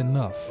loving us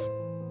enough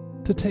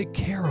to take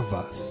care of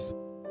us.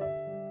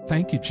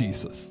 Thank you,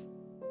 Jesus,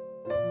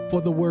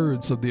 for the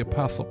words of the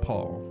Apostle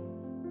Paul,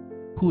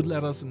 who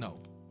let us know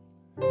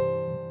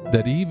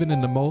that even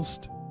in the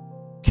most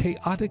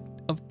chaotic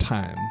of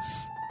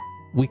times,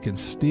 we can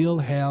still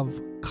have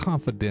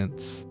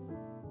confidence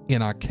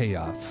in our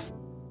chaos.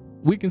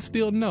 We can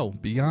still know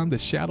beyond the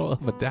shadow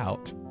of a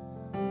doubt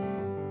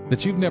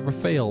that you've never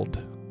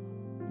failed.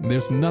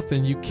 There's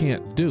nothing you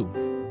can't do.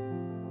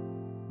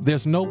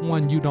 There's no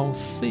one you don't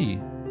see.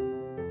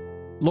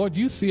 Lord,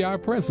 you see our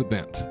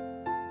president.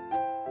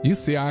 You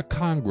see our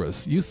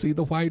Congress. You see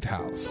the White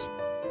House.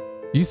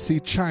 You see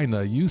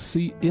China. You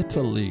see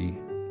Italy.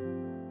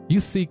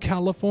 You see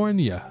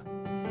California.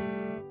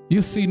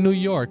 You see New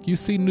York. You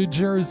see New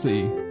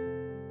Jersey.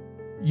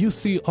 You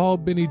see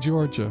Albany,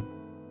 Georgia.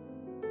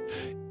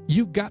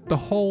 You got the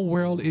whole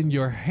world in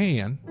your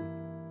hand.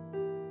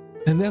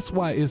 And that's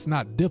why it's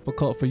not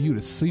difficult for you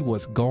to see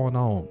what's going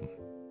on.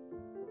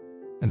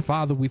 And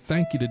Father, we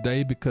thank you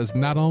today because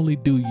not only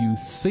do you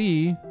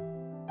see,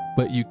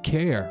 but you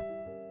care.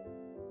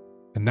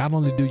 And not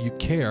only do you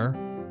care,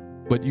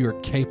 but you're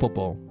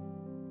capable.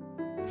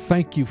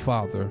 Thank you,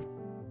 Father,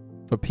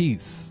 for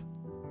peace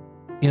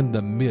in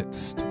the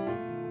midst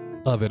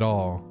of it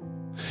all.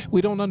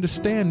 We don't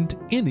understand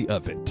any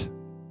of it,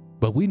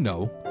 but we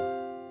know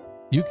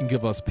you can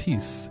give us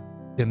peace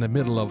in the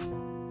middle of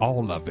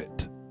all of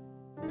it.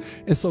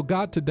 And so,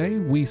 God, today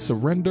we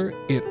surrender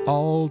it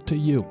all to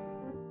you.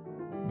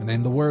 And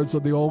in the words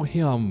of the old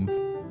hymn,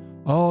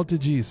 all to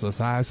Jesus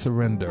I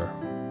surrender.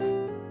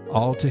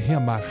 All to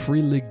him I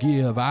freely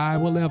give. I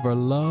will ever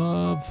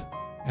love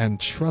and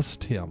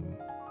trust him.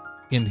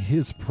 In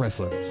his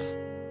presence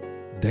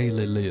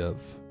daily live.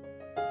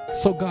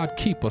 So God,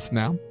 keep us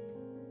now.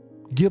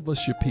 Give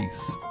us your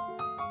peace.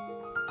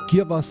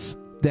 Give us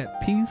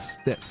that peace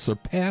that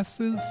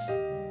surpasses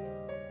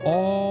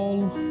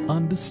all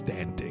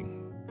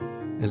understanding,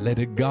 and let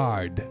it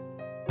guard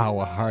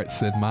our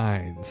hearts and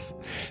minds.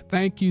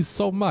 Thank you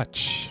so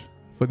much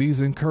for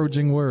these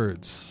encouraging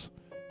words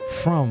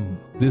from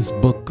this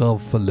book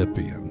of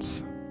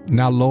Philippians.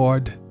 Now,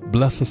 Lord,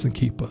 bless us and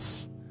keep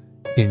us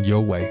in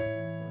your way.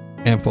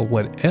 And for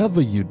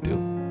whatever you do,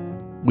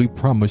 we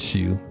promise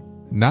you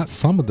not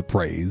some of the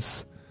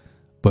praise,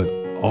 but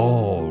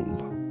all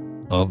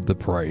of the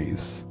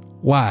praise.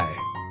 Why?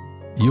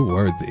 You're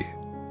worthy.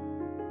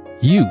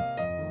 You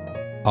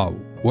are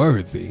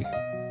worthy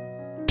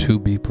to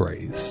be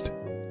praised.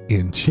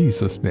 In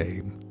Jesus'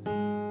 name,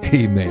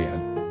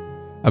 amen.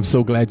 I'm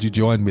so glad you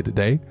joined me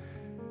today.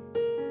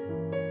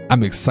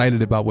 I'm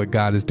excited about what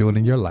God is doing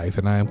in your life,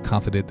 and I am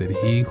confident that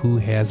he who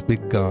has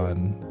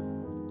begun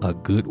a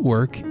good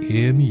work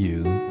in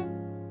you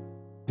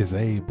is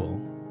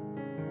able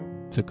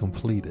to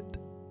complete it,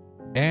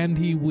 and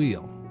he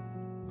will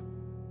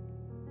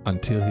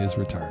until his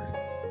return.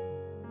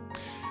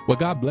 Well,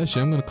 God bless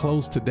you. I'm going to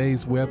close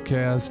today's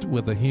webcast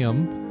with a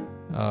hymn,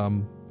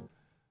 an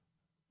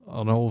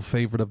old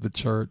favorite of the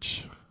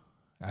church,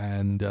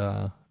 and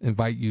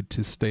invite you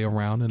to stay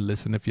around and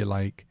listen if you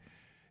like.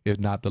 If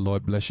not, the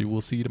Lord bless you.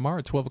 We'll see you tomorrow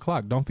at 12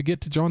 o'clock. Don't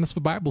forget to join us for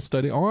Bible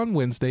study on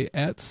Wednesday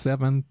at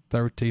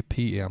 7:30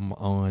 p.m.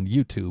 on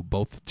YouTube,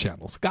 both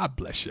channels. God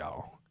bless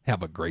y'all.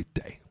 Have a great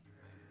day.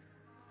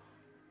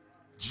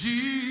 Jesus,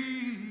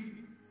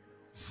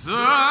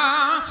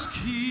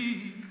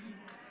 keep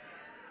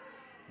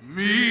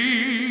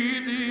me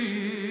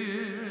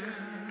near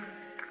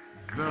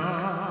the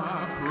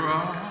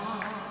cross.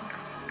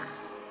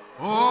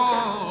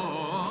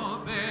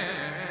 Oh,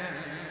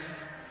 there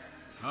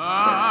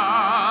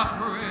a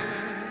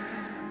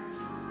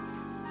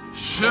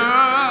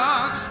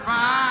precious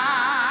fountain,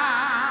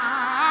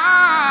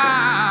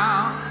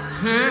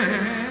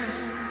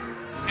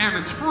 and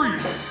it's free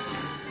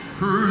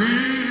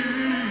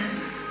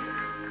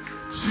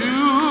to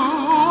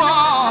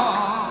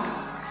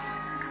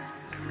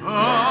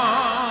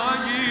all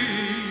ye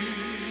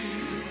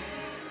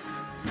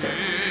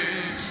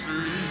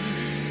extreme.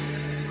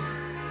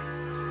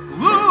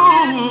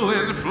 Ooh,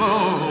 and it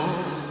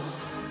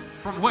flows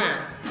from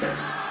where?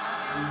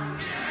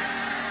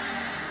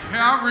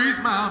 Calvary's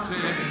mountain.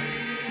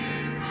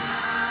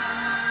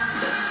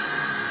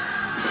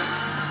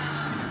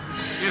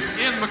 It's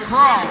in the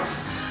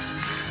cross.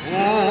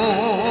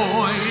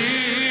 Oh,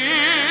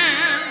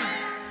 in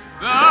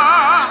the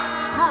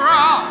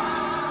cross.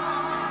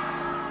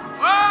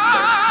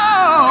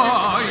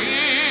 Oh,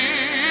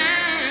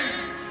 in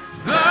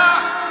the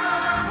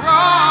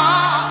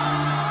cross.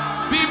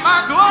 Be my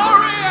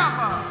glory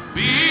ever.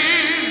 Be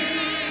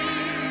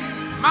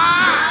my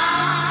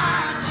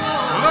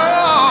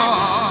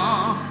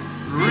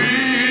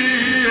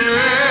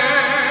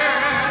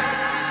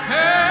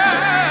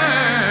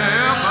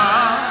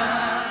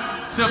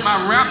my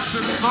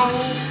raptured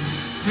soul,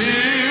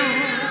 till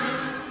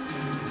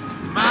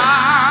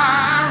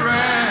my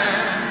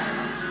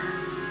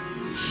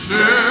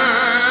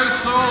raptured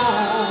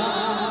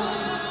soul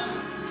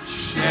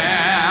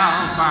shall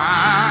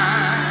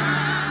find.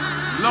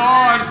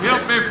 Lord,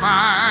 help me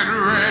find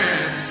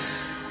rest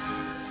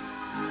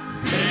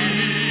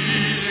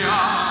beyond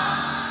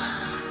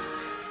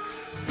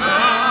the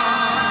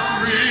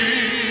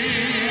real.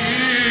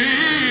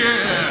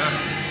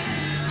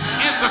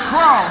 In the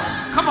cross.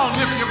 Come on,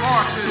 lift your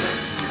voices.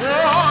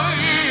 Oh,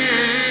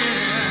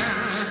 yeah.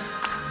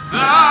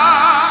 The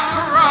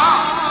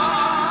cross.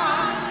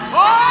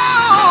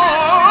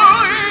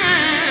 Oh,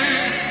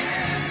 yeah.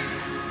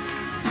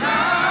 The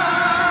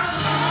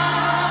cross.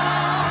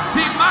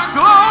 Be my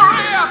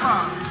glory ever.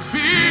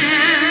 Be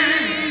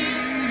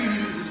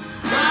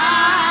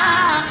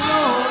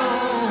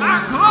my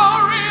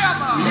glory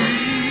ever.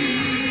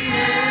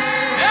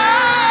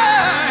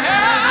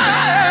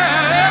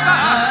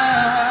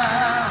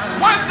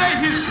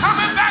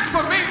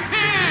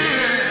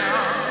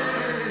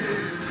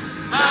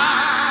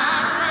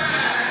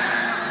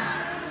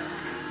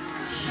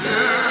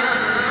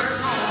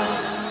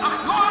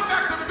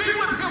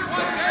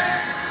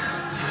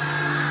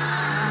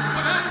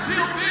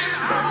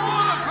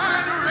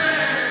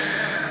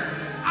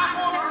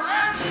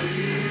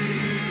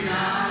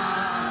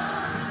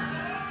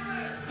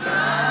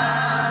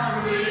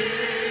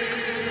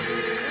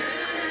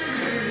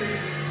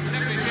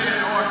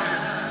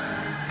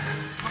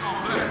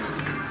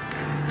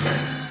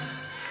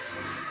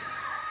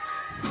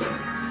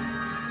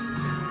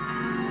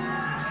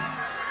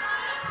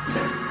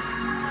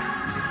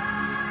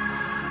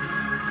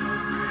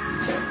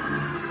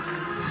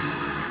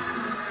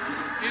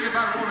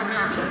 Anybody want to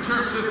have some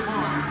church this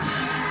morning?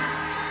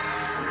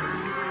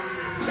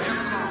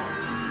 Yes, Lord.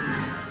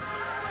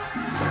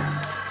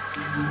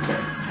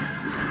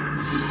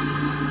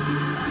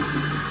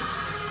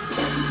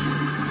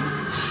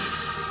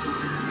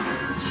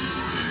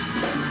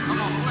 Come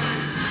on, play.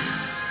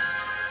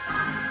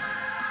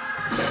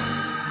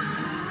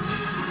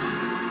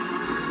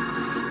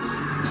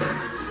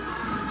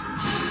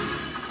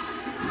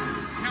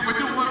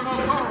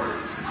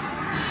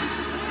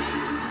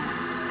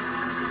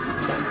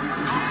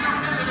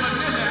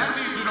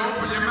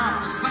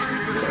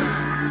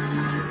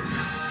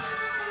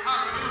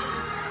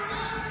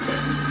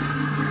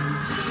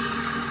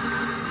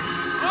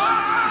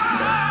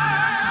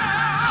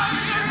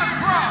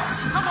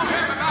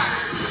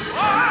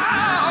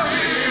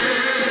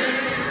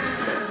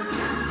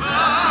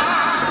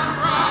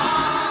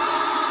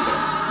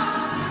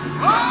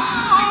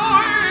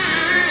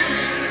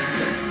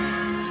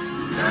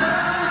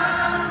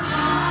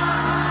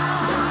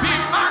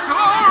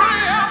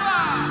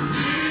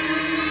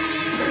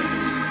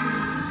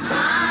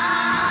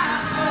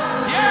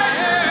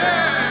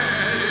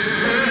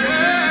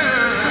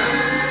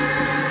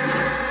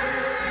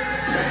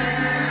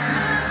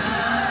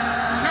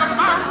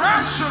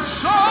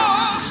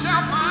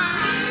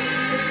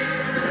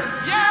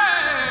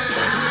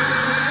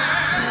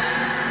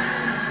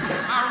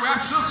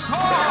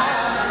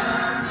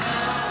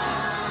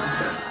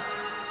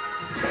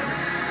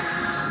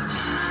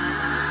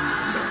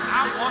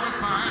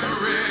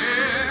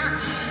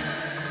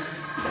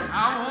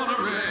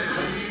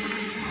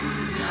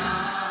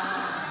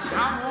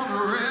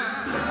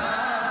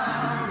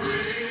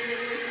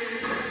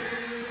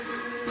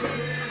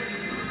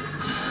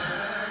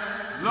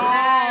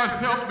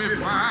 help me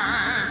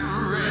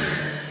find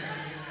rest.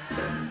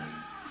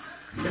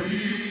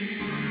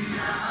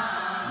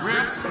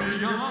 Rest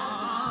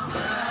beyond.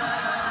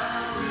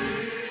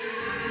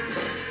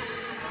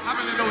 How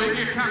many know it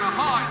get kind of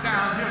hard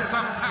down here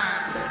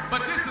sometimes?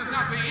 But this is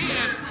not the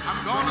end.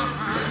 I'm gonna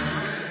find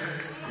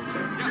rest.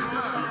 Yes,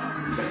 sir.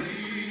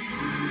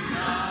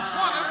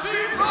 One of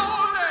these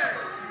old days,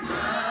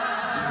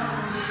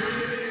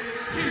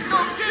 he's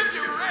gonna give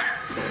you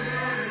rest.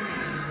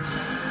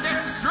 That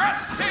stress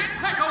can't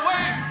take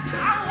away.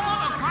 I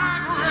wanna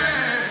find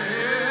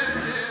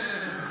rest.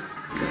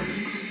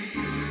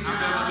 I'll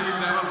never leave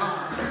that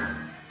alone.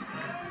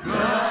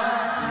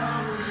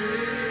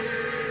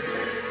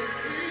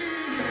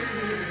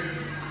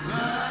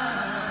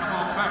 Come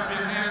on, clap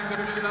your hands if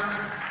you love me.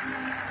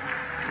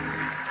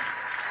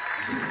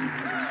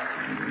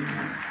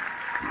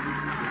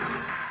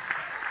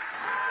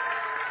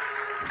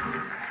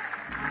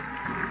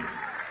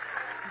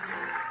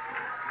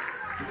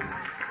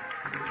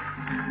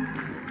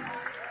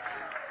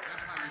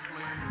 That's how you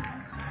play.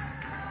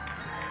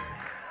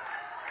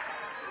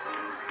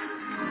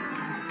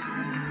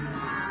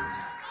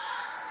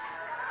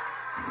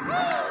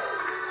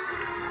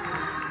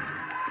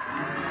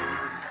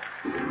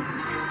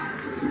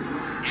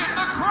 In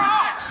the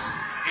cross,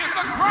 in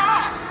the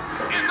cross,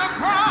 in the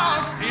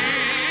cross,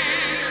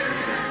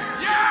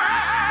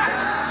 yeah.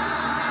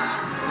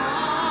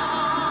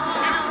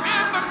 It's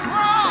in the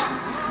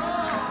cross.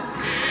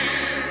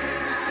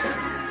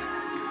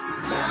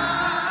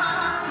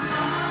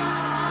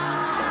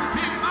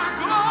 Be my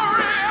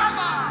glory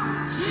ever.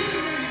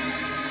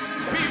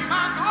 Be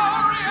my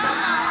glory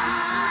ever.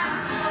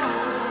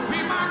 Be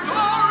my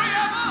glory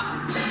ever.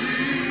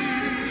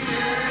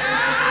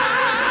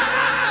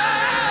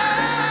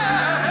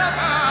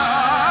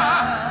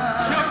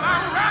 Till my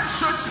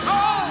raptured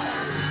soul.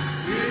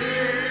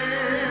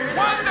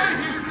 One day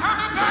he's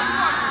coming back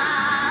for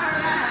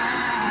me.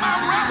 My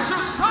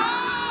raptured soul.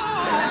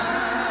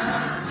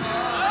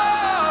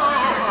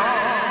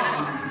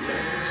 Oh,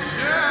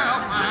 shall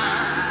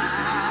find.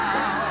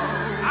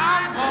 I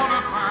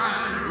wanna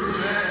find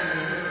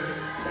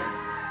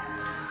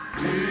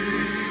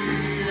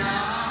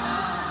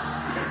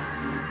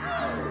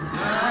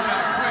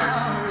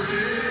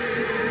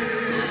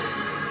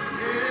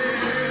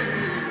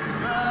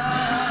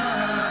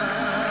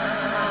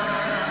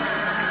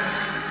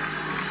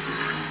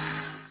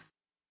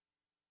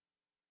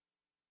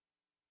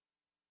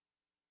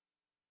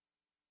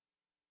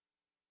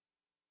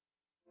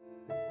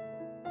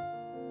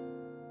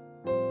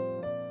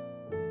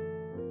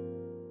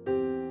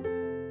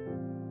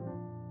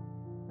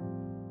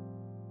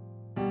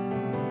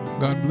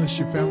God bless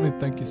you, family.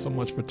 Thank you so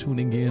much for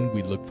tuning in.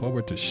 We look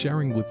forward to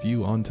sharing with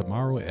you on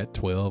tomorrow at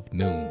 12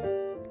 noon.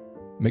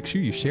 Make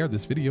sure you share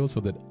this video so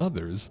that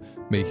others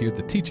may hear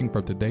the teaching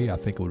from today. I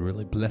think it will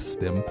really bless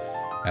them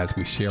as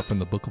we share from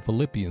the book of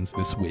Philippians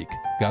this week.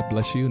 God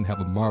bless you and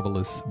have a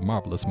marvelous,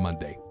 marvelous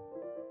Monday.